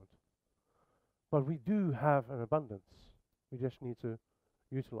the moment. But we do have an abundance. We just need to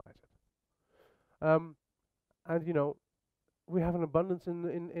utilize it. And we have an abundance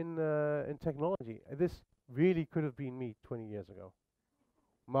in technology. This really could have been me 20 years ago.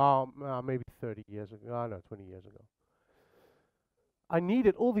 Maybe 30 years ago. No, 20 years ago. I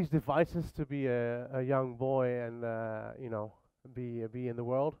needed all these devices to be a young boy and be in the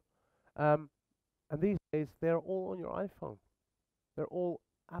world. And these days they're all on your iPhone. They're all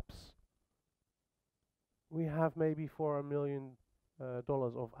apps. We have maybe $4 million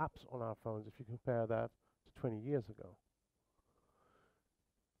of apps on our phones if you compare that to 20 years ago.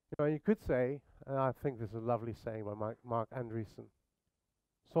 You could say, and I think this is a lovely saying by Mark Andreessen,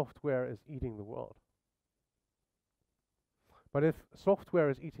 software is eating the world. But if software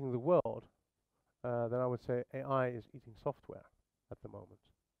is eating the world, then I would say AI is eating software at the moment.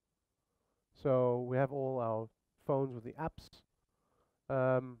 So we have all our phones with the apps.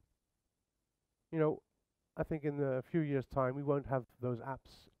 I think in a few years' time we won't have those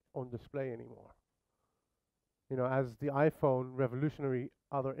apps on display anymore. As the iPhone revolutionary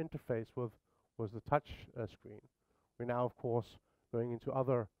other interface was the touch screen. We're now, of course, going into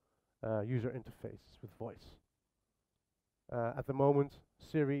other user interfaces with voice. At the moment,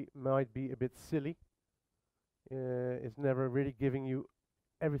 Siri might be a bit silly. It's never really giving you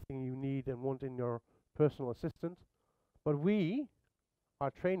everything you need and want in your personal assistant, but we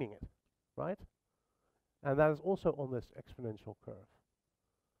are training it, right? And that is also on this exponential curve.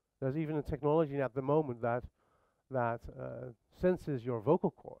 There's even a technology at the moment that senses your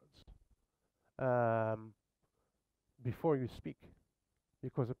vocal cords before you speak,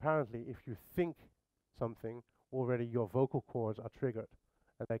 because apparently if you think something, already your vocal cords are triggered,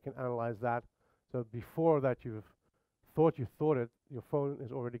 and they can analyze that. So before that you've thought it, your phone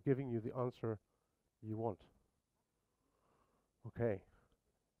is already giving you the answer you want. Okay.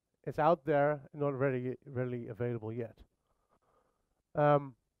 It's out there, not readily available yet.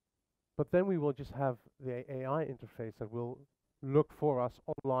 But then we will just have the AI interface that will look for us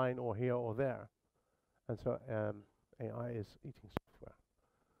online or here or there. And so AI is eating software.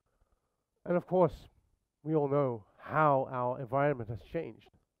 And of course, we all know how our environment has changed.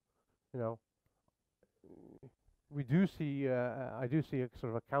 You know, we do see, I do see a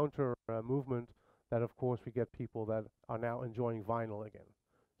sort of a counter movement that, of course, we get people that are now enjoying vinyl again.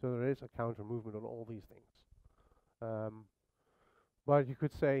 So there is a counter movement on all these things. But you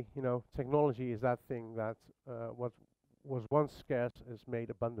could say, you know, technology is that thing that what was once scarce is made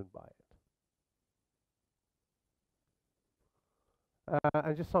abundant by it.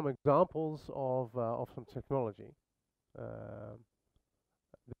 And just some examples of some technology.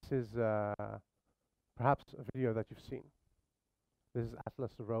 This is perhaps a video that you've seen. This is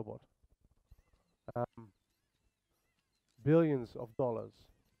Atlas the robot. Billions of dollars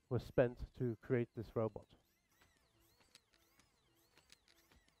were spent to create this robot.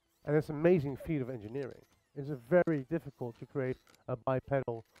 And it's an amazing feat of engineering. It's very difficult to create a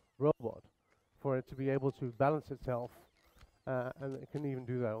bipedal robot for it to be able to balance itself, and it can even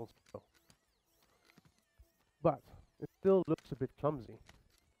do that also. But it still looks a bit clumsy,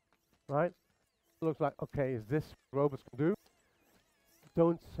 right? It looks like, okay, is this what robots can do?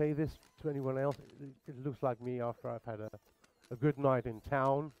 Don't say this to anyone else. It looks like me after I've had a good night in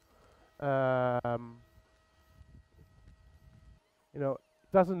town. You know,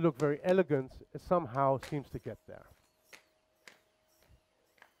 it doesn't look very elegant. It somehow seems to get there.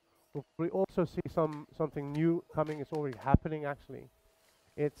 We also see something new coming. It's already happening, actually.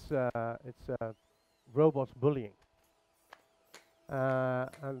 It's robots bullying,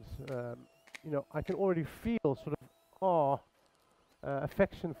 and you know, I can already feel sort of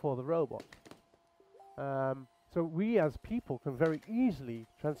affection for the robot. So we as people can very easily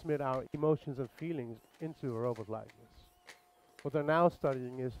transmit our emotions and feelings into a robot like this. What they're now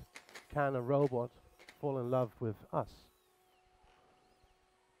studying is, can a robot fall in love with us?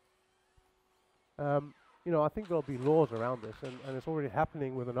 You know, I think there'll be laws around this, and it's already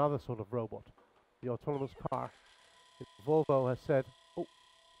happening with another sort of robot, the autonomous car. Volvo has said, oh,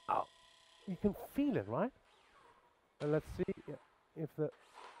 you can feel it, right? And let's see if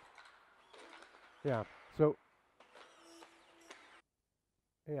so,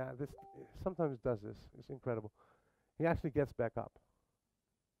 this sometimes does this. It's incredible. He actually gets back up.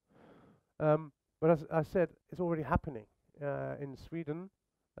 But as I said, it's already happening. In Sweden,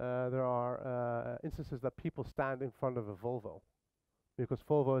 there are instances that people stand in front of a Volvo, because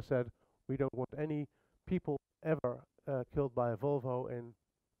Volvo said, we don't want any people ever killed by a Volvo in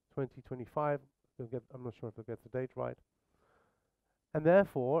 2025. I'm not sure if they'll get the date right. And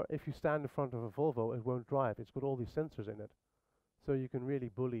therefore, if you stand in front of a Volvo, it won't drive. It's got all these sensors in it. So you can really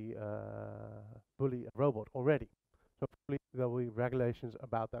bully a robot already. So hopefully there will be regulations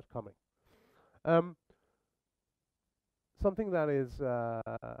about that coming. Something that is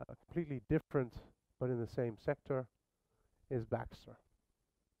completely different, but in the same sector, is Baxter.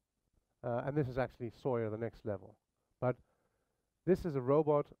 And this is actually Sawyer, the next level. But this is a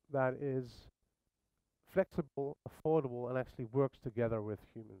robot that is flexible, affordable, and actually works together with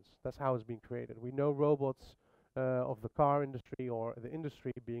humans. That's how it's been created. We know robots of the car industry or the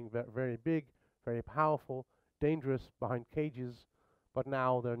industry being very big, very powerful, dangerous behind cages, but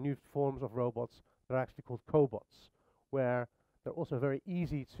now there are new forms of robots that are actually called cobots, where they're also very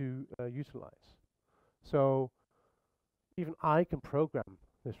easy to utilize. So even I can program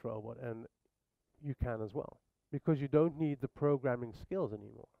this robot, and you can as well, because you don't need the programming skills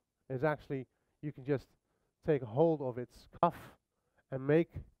anymore. It's actually, you can just take hold of its cuff and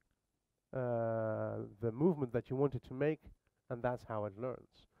make the movement that you want it to make, and that's how it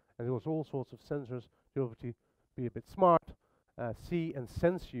learns. And there was all sorts of sensors to be able to be a bit smart, see and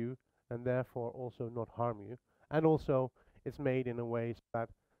sense you, and therefore also not harm you. And also, it's made in a way so that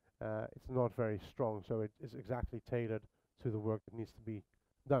it's not very strong, so it is exactly tailored to the work that needs to be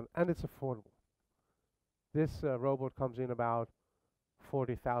Done, and it's affordable. This robot comes in about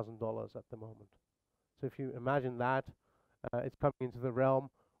 $40,000 at the moment. So if you imagine that, it's coming into the realm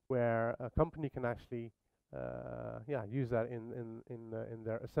where a company can actually, use that in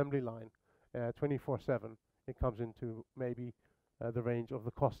their assembly line, 24/7. It comes into maybe the range of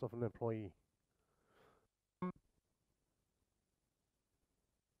the cost of an employee.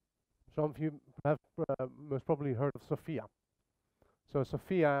 Some of you have most probably heard of Sophia. So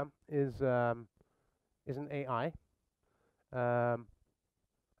Sophia is an AI, an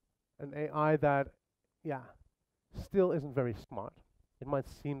AI that, still isn't very smart. It might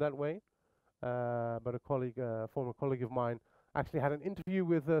seem that way, but a former colleague of mine, actually had an interview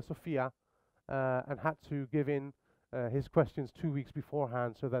with Sophia and had to give in his questions 2 weeks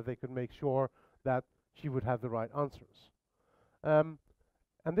beforehand so that they could make sure that she would have the right answers.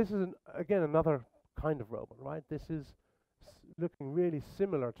 And this is, again, another kind of robot, right? This is looking really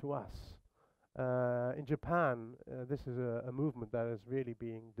similar to us. In Japan, this is a movement that is really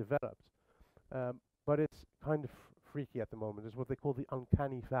being developed. But it's kind of freaky at the moment. It's what they call the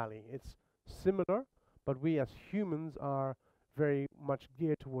uncanny valley. It's similar, but we as humans are very much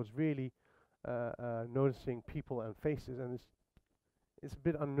geared towards really noticing people and faces, and it's a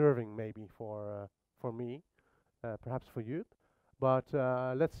bit unnerving maybe for me, perhaps for you. But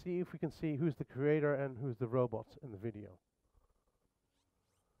let's see if we can see who's the creator and who's the robot in the video.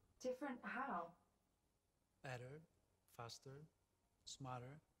 Different how? Better, faster,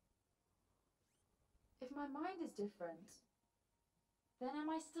 smarter. If my mind is different, then am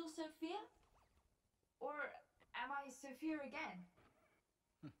I still Sophia? Or am I Sophia again?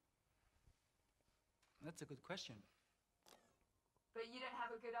 That's a good question. But you don't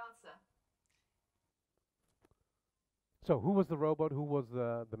have a good answer. So who was the robot? Who was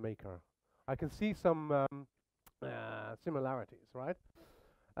the maker? I can see some similarities, right?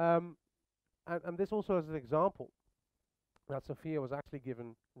 And this also is an example that Sophia was actually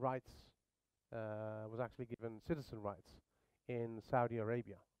given rights, was actually given citizen rights in Saudi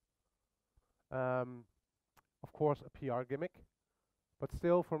Arabia. Of course, a PR gimmick, but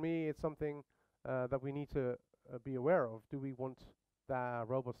still, for me, it's something that we need to be aware of. Do we want the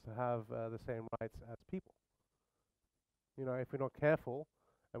robots to have the same rights as people? You know, if we're not careful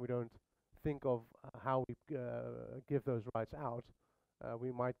and we don't think of how we give those rights out,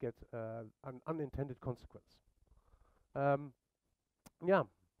 we might get an unintended consequence.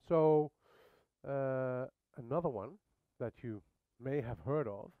 So another one that you may have heard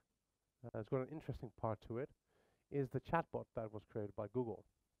of, has got an interesting part to it, is the chatbot that was created by Google.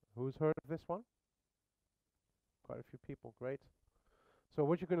 Who's heard of this one? Quite a few people, great. So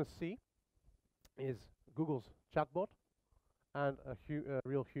what you're going to see is Google's chatbot and a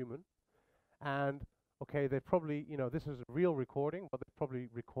real human. And okay, they probably, this is a real recording, but they probably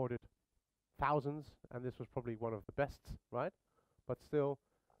recorded thousands, and this was probably one of the best, right? But still,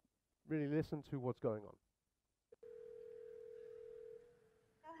 really listen to what's going on.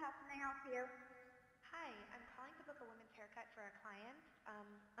 So how can I help you? Hi, I'm calling to book a women's haircut for a client.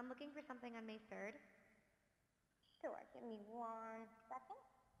 I'm looking for something on May 3rd. Sure, give me 1 second.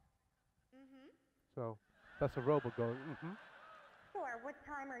 So that's a robot going, Sure, what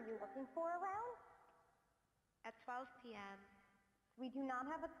time are you looking for around? At 12 p.m. We do not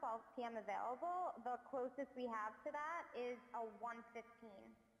have a 12 p.m. available. The closest we have to that is a 1:15.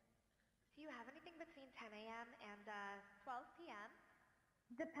 Do you have anything between 10 a.m. and 12 p.m.?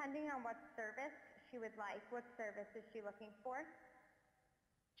 Depending on what service she would like. What service is she looking for?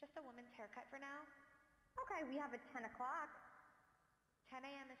 Just a woman's haircut for now. Okay, we have a 10 o'clock. 10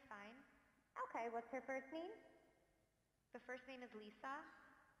 a.m. is fine. Okay, what's her first name? The first name is Lisa.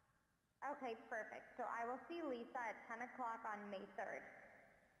 Okay, perfect. So I will see Lisa at 10 o'clock on May 3rd.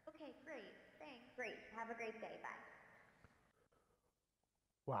 Okay, great. Thanks. Great. Have a great day. Bye.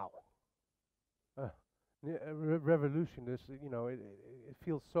 Wow. Revolution is, it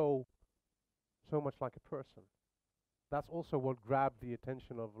feels so much like a person. That's also what grabbed the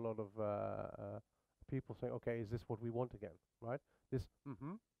attention of a lot of people saying, okay, is this what we want again, right? This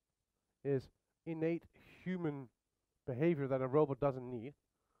is innate human behavior that a robot doesn't need,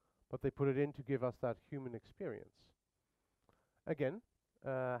 but they put it in to give us that human experience. Again,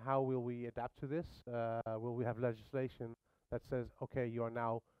 how will we adapt to this? Will we have legislation that says, okay, you are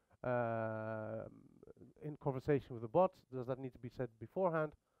now in conversation with the bot? Does that need to be said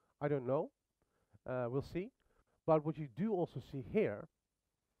beforehand? I don't know. We'll see. But what you do also see here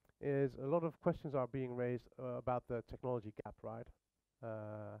is a lot of questions are being raised about the technology gap, right?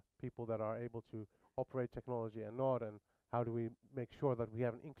 People that are able to operate technology and not, and how do we make sure that we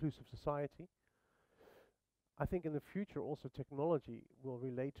have an inclusive society? I think in the future also technology will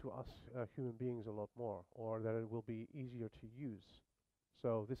relate to us human beings a lot more, or that it will be easier to use.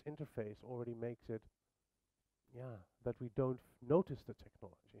 So this interface already makes it, that we don't notice the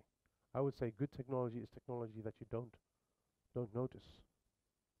technology. I would say good technology is technology that you don't notice.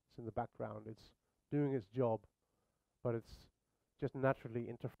 It's in the background. It's doing its job, but it's just naturally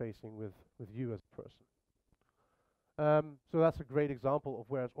interfacing with you as a person. So that's a great example of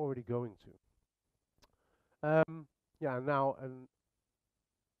where it's already going to. Now an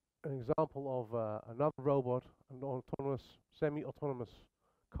example of another robot, an autonomous, semi-autonomous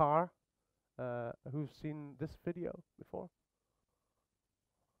car. Who's seen this video before?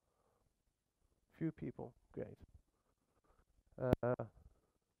 Few people, great.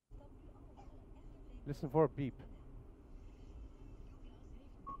 Listen for a beep.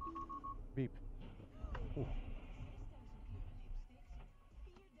 Beep. Ooh.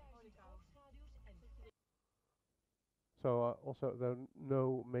 So also there are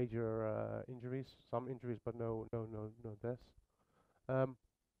no major injuries, some injuries, but no deaths.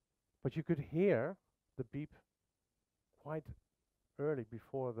 But you could hear the beep quite early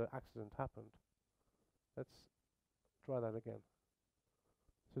before the accident happened. Let's try that again.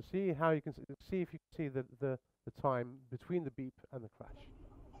 So see how you can see if you can see the time between the beep and the crash.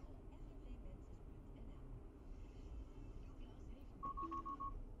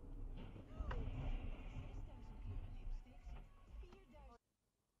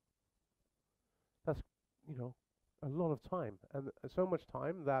 That's, a lot of time, and so much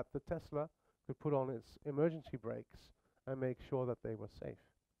time that the Tesla could put on its emergency brakes and make sure that they were safe.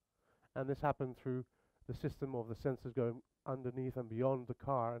 And this happened through the system of the sensors going underneath and beyond the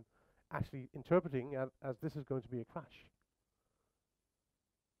car and actually interpreting as this is going to be a crash.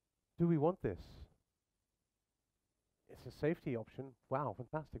 Do we want this? It's a safety option. Wow,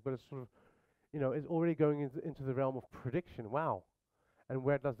 fantastic. But it's sort of, it's already going into the realm of prediction. Wow. And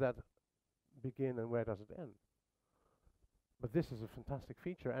where does that begin and where does it end? But this is a fantastic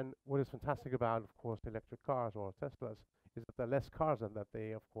feature. And what is fantastic about, of course, electric cars or Teslas is that they're less cars and that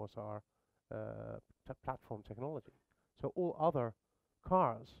they, of course, are platform technology. So all other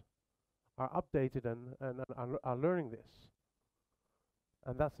cars are updated and are learning this.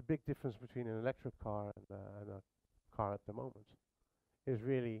 And that's the big difference between an electric car and a car at the moment. Is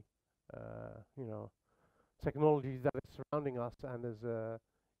really, technology that is surrounding us and is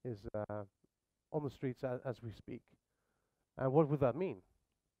on the streets as we speak. And what would that mean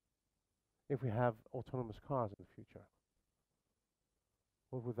if we have autonomous cars in the future?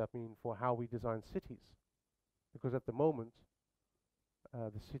 What would that mean for how we design cities? Because at the moment,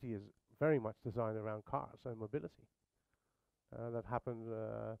 the city is very much designed around cars and mobility. That happened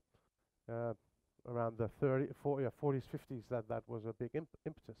around the 40s, 50s, that was a big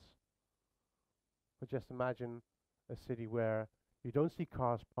impetus. But just imagine a city where you don't see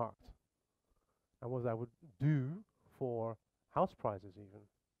cars parked, and what that would do for house prices even.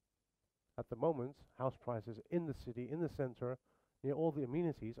 At the moment, house prices in the city, in the center, near all the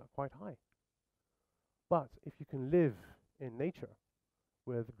amenities are quite high. But if you can live in nature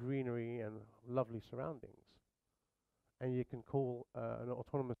with greenery and lovely surroundings, and you can call an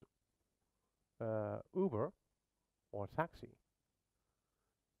autonomous Uber or taxi,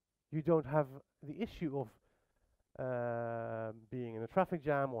 you don't have the issue of being in a traffic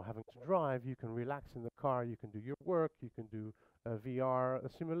jam or having to drive. You can relax in the car, you can do your work, you can do a VR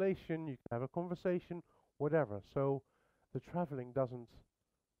simulation, you can have a conversation, whatever. So the traveling doesn't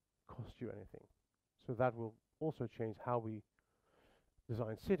cost you anything. So that will also change how we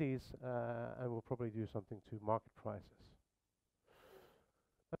design cities, and we'll probably do something to market prices.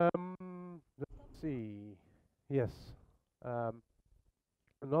 Let's see. Yes.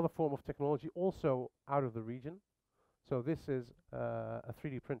 Another form of technology also out of the region. So this is a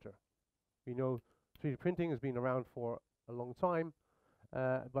 3D printer. We know 3D printing has been around for a long time,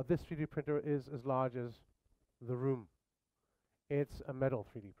 but this 3D printer is as large as the room. It's a metal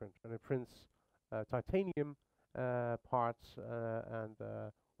 3D printer, and it prints titanium parts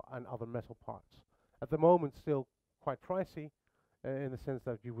and other metal parts. At the moment, still quite pricey, in the sense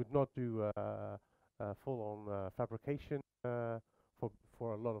that you would not do full-on fabrication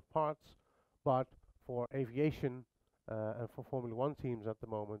for a lot of parts, but for aviation and for Formula 1 teams at the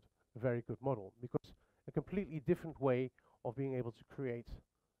moment, a very good model, because a completely different way of being able to create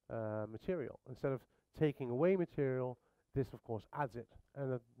material. Instead of taking away material, this of course adds it,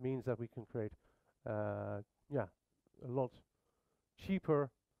 and it means that we can create a lot cheaper,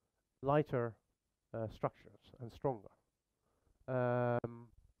 lighter structures and stronger. And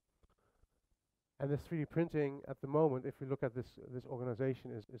this 3D printing at the moment, if we look at this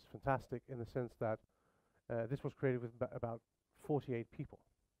organization, is fantastic in the sense that This was created with about 48 people.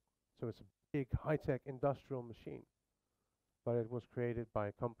 So it's a big, high-tech industrial machine. But it was created by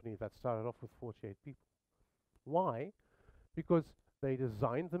a company that started off with 48 people. Why? Because they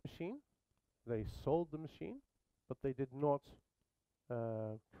designed the machine, they sold the machine, but they did not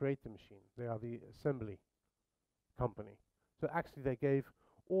create the machine. They are the assembly company. So actually they gave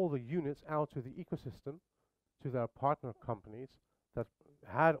all the units out to the ecosystem, to their partner companies that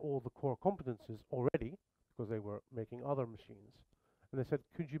had all the core competences already, because they were making other machines. And they said,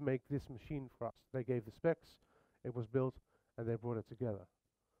 could you make this machine for us? They gave the specs, it was built, and they brought it together.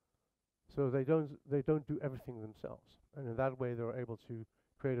 So they don't do everything themselves. And in that way, they were able to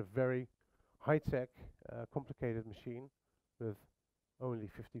create a very high-tech, complicated machine with only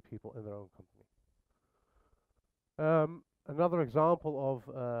 50 people in their own company. Another example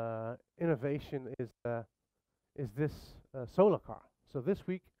of innovation is this solar car. So this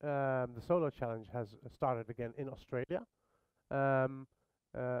week, the Solar Challenge has started again in Australia.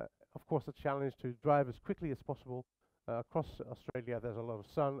 Of course, the challenge to drive as quickly as possible across Australia. There's a lot of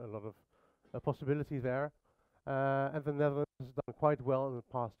sun, a lot of possibility there. And the Netherlands has done quite well in the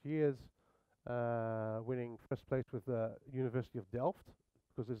past years, winning first place with the University of Delft,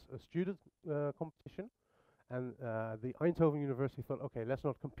 because it's a student competition. And the Eindhoven University thought, okay, let's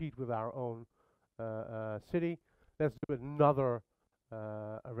not compete with our own city. Let's do another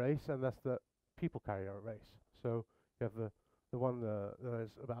a race, and that's the people carrier race. So you have the one that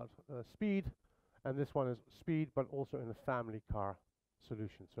is about speed, and this one is speed, but also in a family car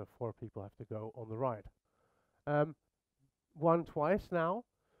solution. So 4 people have to go on the ride. Won twice now,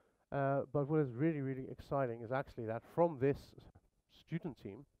 but what is really, really exciting is actually that from this student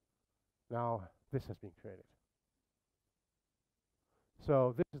team, now this has been created.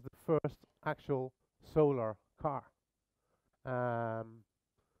 So this is the first actual solar car.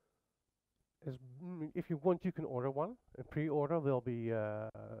 If you want, you can order one. A pre-order, they'll be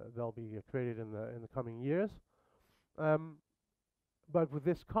created in the coming years. But with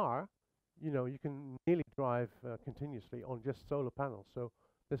this car, you know, you can nearly drive continuously on just solar panels. So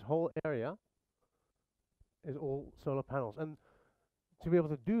this whole area is all solar panels. And to be able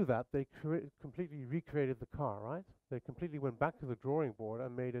to do that, they completely recreated the car, right? They completely went back to the drawing board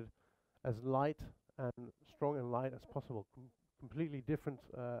and made it as light and strong and light as possible. Completely different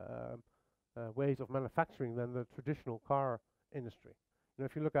ways of manufacturing than the traditional car industry. You know,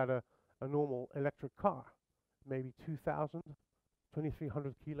 if you look at a normal electric car, maybe 2,000,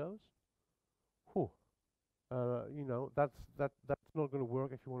 2,300 kilos. Whew. You know, that's not going to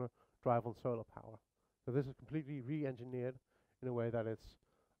work if you want to drive on solar power. So this is completely re-engineered in a way that it's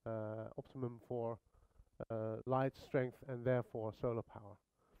optimum for light strength and therefore solar power.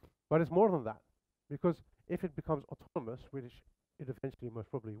 But it's more than that, because if it becomes autonomous, which it eventually most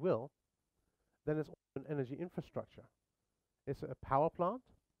probably will, then it's also an energy infrastructure. It's a power plant.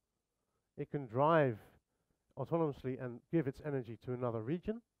 It can drive autonomously and give its energy to another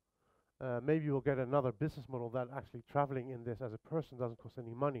region. Maybe you'll get another business model that actually traveling in this as a person doesn't cost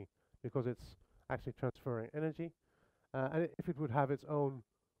any money, because it's actually transferring energy. And if it would have its own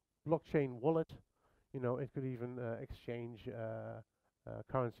blockchain wallet, you know, it could even exchange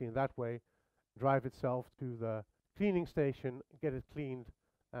currency in that way, drive itself to the cleaning station, get it cleaned,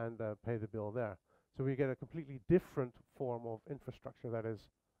 and pay the bill there. So we get a completely different form of infrastructure that is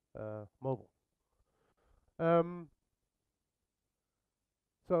mobile.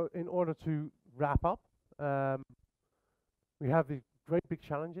 So in order to wrap up, we have the great big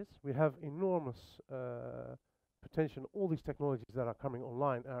challenges. We have enormous potential. All these technologies that are coming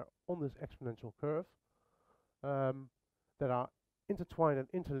online are on this exponential curve that are intertwined and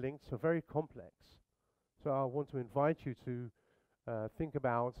interlinked, so very complex. So I want to invite you to think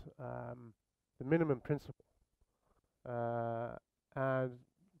about the minimum principle and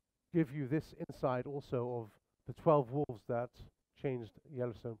give you this insight also of the 12 wolves that changed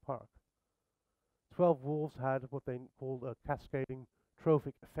Yellowstone Park. 12 wolves had what they called a cascading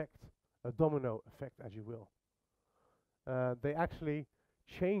trophic effect, a domino effect, as you will. They actually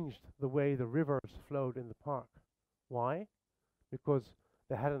changed the way the rivers flowed in the park. Why? Because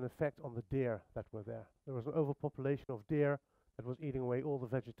they had an effect on the deer that were there. There was an overpopulation of deer that was eating away all the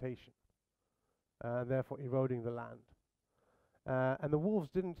vegetation, and therefore eroding the land. And the wolves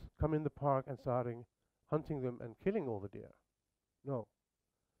didn't come in the park and starting hunting them and killing all the deer. No.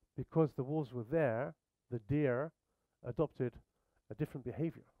 Because the wolves were there, the deer adopted a different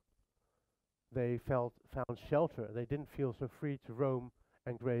behavior. They found shelter. They didn't feel so free to roam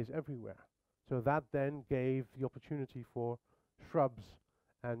and graze everywhere. So that then gave the opportunity for shrubs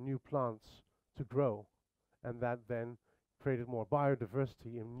and new plants to grow. And that then created more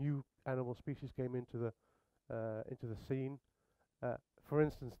biodiversity, and new animal species came into into the scene. For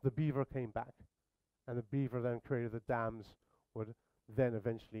instance, the beaver came back, and the beaver then created the dams, would then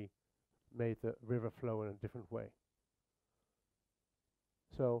eventually made the river flow in a different way.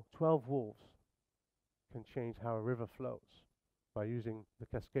 So 12 wolves can change how a river flows by using the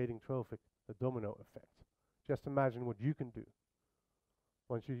cascading trophic, the domino effect. Just imagine what you can do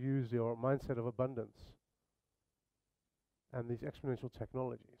once you use your mindset of abundance and these exponential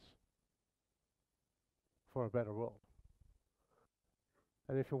technologies for a better world.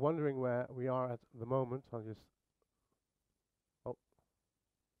 And if you're wondering where we are at the moment,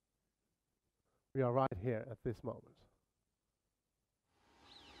 we are right here at this moment.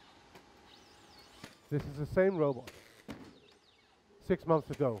 This is the same robot 6 months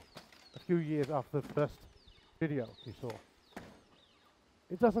ago, a few years after the first video we saw.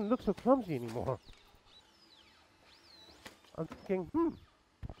 It doesn't look so clumsy anymore. I'm thinking,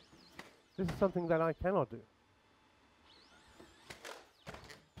 this is something that I cannot do.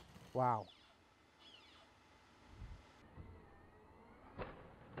 Wow.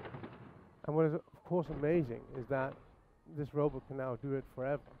 And what is of course amazing is that this robot can now do it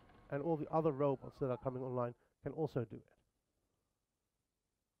forever, and all the other robots that are coming online can also do it.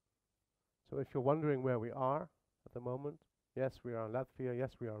 So if you're wondering where we are at the moment, yes, we are in Latvia,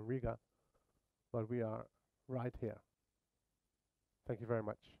 yes, we are in Riga, but we are right here. Thank you very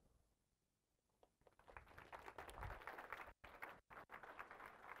much.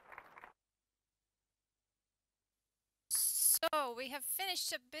 So we have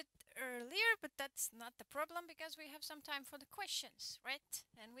finished a bit earlier, but that's not the problem because we have some time for the questions, right?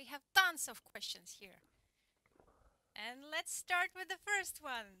 And we have tons of questions here. And let's start with the first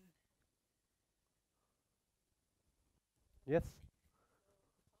one. Yes?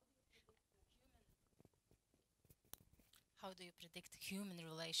 How do you predict human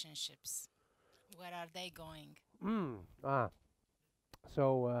relationships? Where are they going?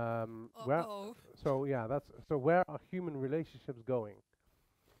 So where? Uh-oh. So yeah, so where are human relationships going?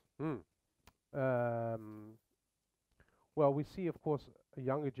 Well, we see, of course, a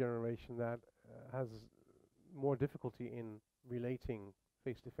younger generation that has more difficulty in relating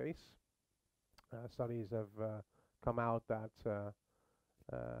face to face. Studies have come out that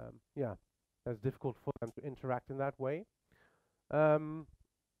it's difficult for them to interact in that way. You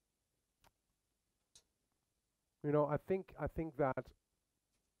know, I think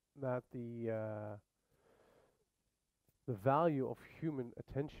that the value of human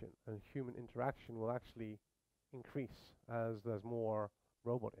attention and human interaction will actually increase as there's more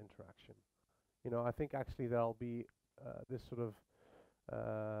robot interaction. You know, I think actually there'll be this sort of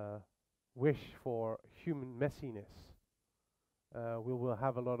wish for human messiness. We will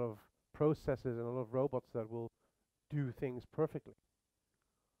have a lot of processes and a lot of robots that will do things perfectly.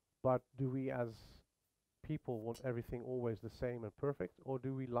 But do we as people want everything always the same and perfect, or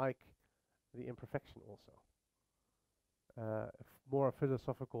do we like the imperfection also? More a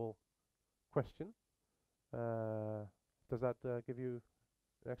philosophical question. Does that give you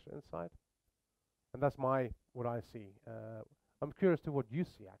an extra insight? And that's what I see. I'm curious to what you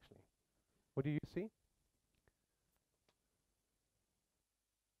see actually. What do you see?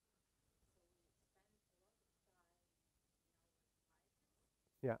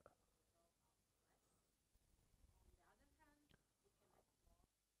 Yeah.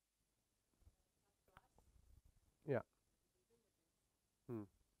 Yeah.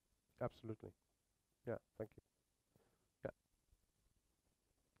 Absolutely. Yeah, thank you. Yeah.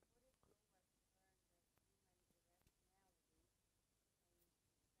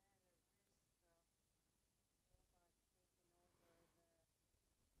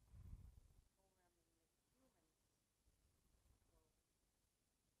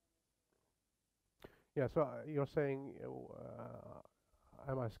 Yeah, so you're saying,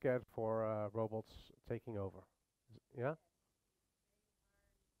 am I scared for robots taking over? Yeah?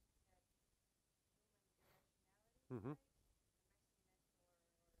 Mm-hmm.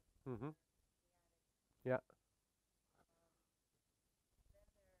 Mm-hmm. Yeah.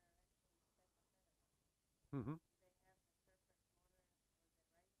 Mm-hmm.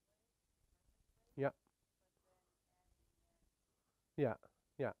 Yeah. Yeah.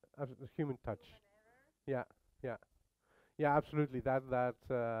 Yeah. Human touch. Yeah. Yeah. Yeah. Absolutely. That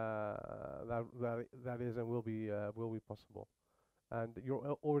is and will be possible. And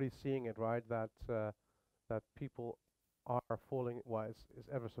you're already seeing it, right? That people are falling. Well, it's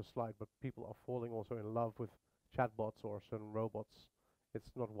ever so slight, but people are falling also in love with chatbots or certain robots.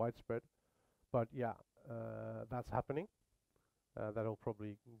 It's not widespread, but yeah, that's happening. That'll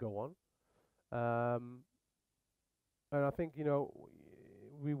probably go on. And I think, you know,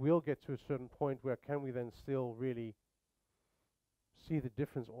 we will get to a certain point where can we then still really see the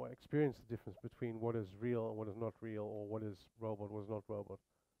difference or experience the difference between what is real and what is not real, or what is robot, what is not robot.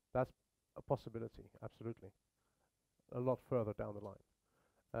 That's a possibility, absolutely. A lot further down the line.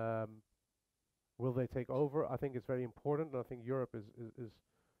 Will they take over? I think it's very important, and I think Europe is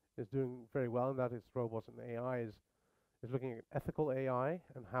doing very well in that. It's robots and AI is looking at ethical AI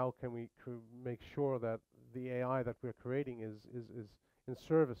and how can we make sure that the AI that we're creating is in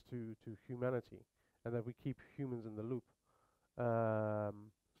service to humanity, and that we keep humans in the loop.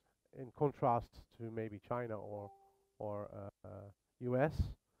 In contrast to maybe China or US,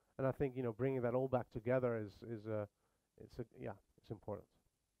 and I think bringing that all back together is it's important.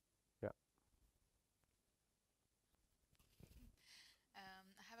 Yeah.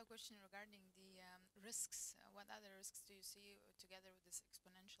 I have a question regarding the risks. What other risks do you see together with this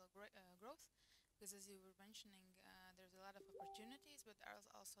exponential growth? Because as you were mentioning, there's a lot of opportunities, but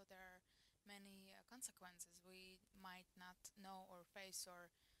also there are many consequences we might not know or face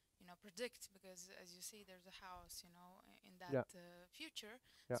or predict, because as you see, there's a house in that future.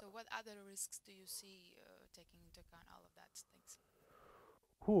 So what other risks do you see taking into account all of that things?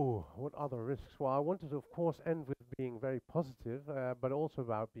 What other risks? Well, I wanted to, of course, end with being very positive, but also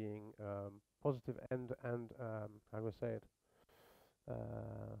about being positive and how do I say it?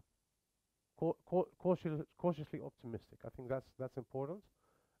 Cautiously optimistic. I think that's important.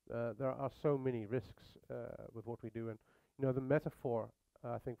 There are so many risks with what we do, and the metaphor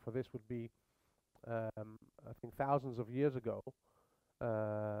I think for this would be, I think thousands of years ago,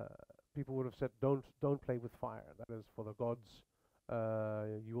 people would have said, don't play with fire. That is for the gods.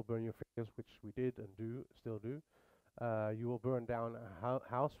 You will burn your fingers, which we did and still do. You will burn down a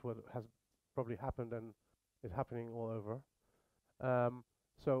house, what has probably happened and is happening all over.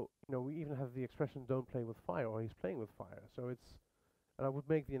 So we even have the expression "don't play with fire," or he's playing with fire. So it's, and I would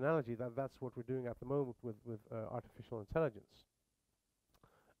make the analogy that that's what we're doing at the moment with artificial intelligence.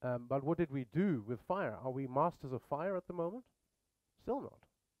 But what did we do with fire? Are we masters of fire at the moment? Still not.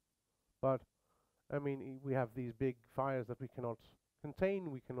 But I mean, we have these big fires that we cannot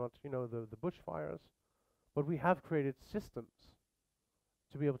contain. We cannot, the bush fires. But we have created systems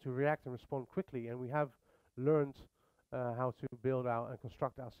to be able to react and respond quickly, and we have learned how to build out and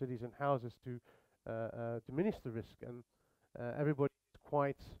construct our cities and houses to diminish the risk. And everybody is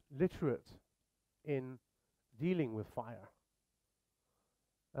quite literate in dealing with fire.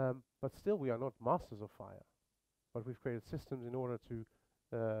 But still, we are not masters of fire. But we've created systems in order to,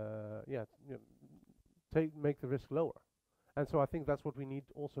 make the risk lower. And so I think that's what we need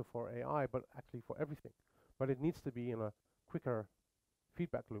also for AI, but actually for everything. But it needs to be in a quicker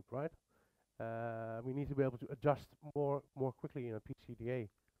feedback loop, right? We need to be able to adjust more quickly in a PCDA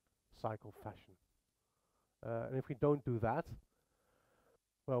cycle fashion. And if we don't do that,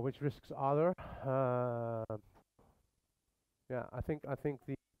 well, which risks are there? I think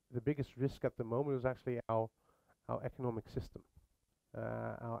the biggest risk at the moment is actually our economic system.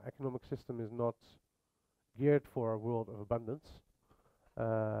 Our economic system is not geared for a world of abundance.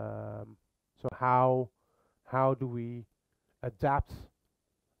 So how do we adapt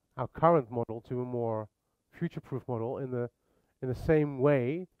our current model to a more future-proof model in the same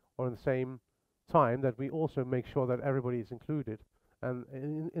way or in the same time that we also make sure that everybody is included and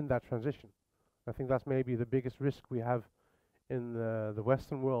in that transition? I think that's maybe the biggest risk we have in the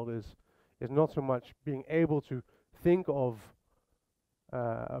Western world is not so much being able to think of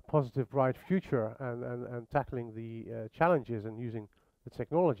a positive, bright future and tackling the challenges and using the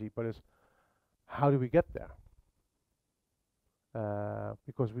technology, but is how do we get there?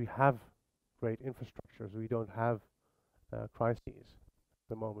 Because we have great infrastructures, we don't have crises at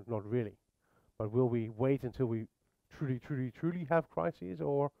the moment, not really. But will we wait until we truly have crises,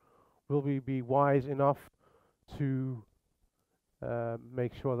 or will we be wise enough to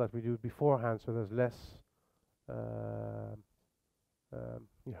make sure that we do it beforehand, so there's less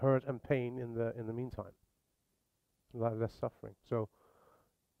hurt and pain in the meantime, less suffering. So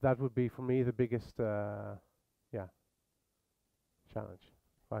that would be for me the biggest challenge,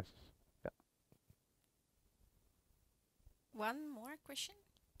 crisis. Yeah. One more question?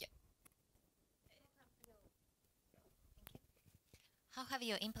 Yeah. How have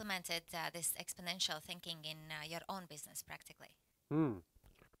you implemented this exponential thinking in your own business practically?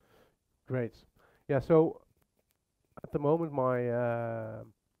 Great. Yeah. So at the moment, my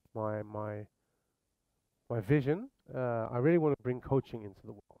vision, I really want to bring coaching into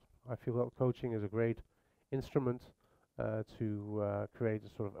the world. I feel that coaching is a great instrument to create a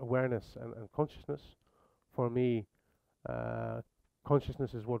sort of awareness and consciousness. For me,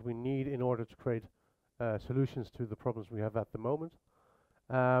 consciousness is what we need in order to create solutions to the problems we have at the moment.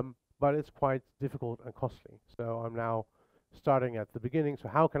 but it's quite difficult and costly. So I'm now starting at the beginning. So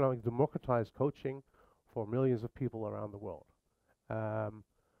how can I democratize coaching for millions of people around the world?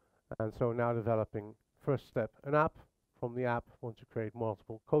 And so now developing, first step, an app. From the app, want to create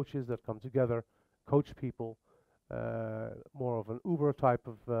multiple coaches that come together, coach people, more of an Uber type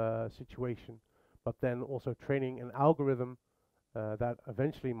of situation, but then also training an algorithm that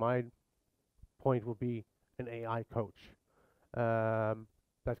eventually my point will be an AI coach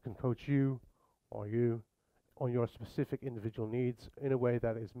that can coach you or you on your specific individual needs in a way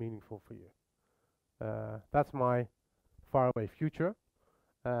that is meaningful for you. That's my faraway future,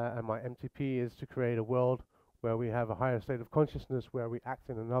 and my MTP is to create a world where we have a higher state of consciousness, where we act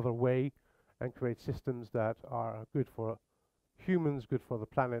in another way and create systems that are good for humans, good for the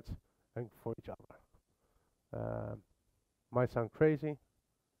planet, and for each other. Might sound crazy,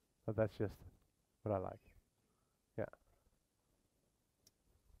 but that's just what I like. Yeah.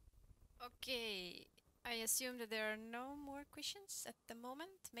 Okay, I assume that there are no more questions at the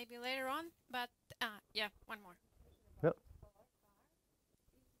moment, maybe later on, but yeah, one more. Yep.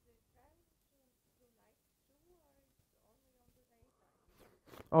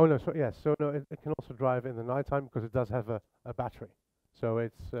 Oh no, so yes, so no, it can also drive in the nighttime because it does have a battery. So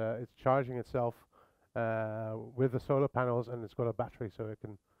it's charging itself with the solar panels, and it's got a battery, so it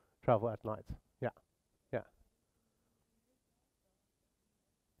can travel at night. Yeah, yeah.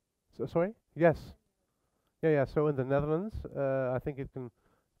 So sorry? Yes. Yeah, yeah. So in the Netherlands, I think it can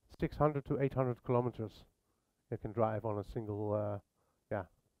 600 to 800 kilometers. It can drive on a single. Yeah.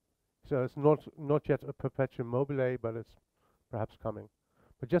 So it's not yet a perpetuum mobile, but it's perhaps coming.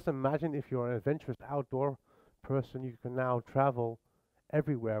 But just imagine if you're an adventurous outdoor person, you can now travel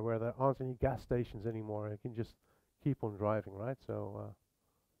everywhere where there aren't any gas stations anymore. You can just keep on driving, right? So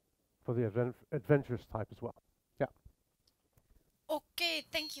for the adventurous type as well. Yeah. Okay,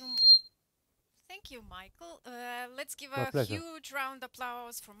 thank you. Thank you, Michael. Let's give My a pleasure. huge round of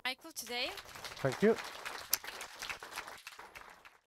applause for Michael today. Thank you.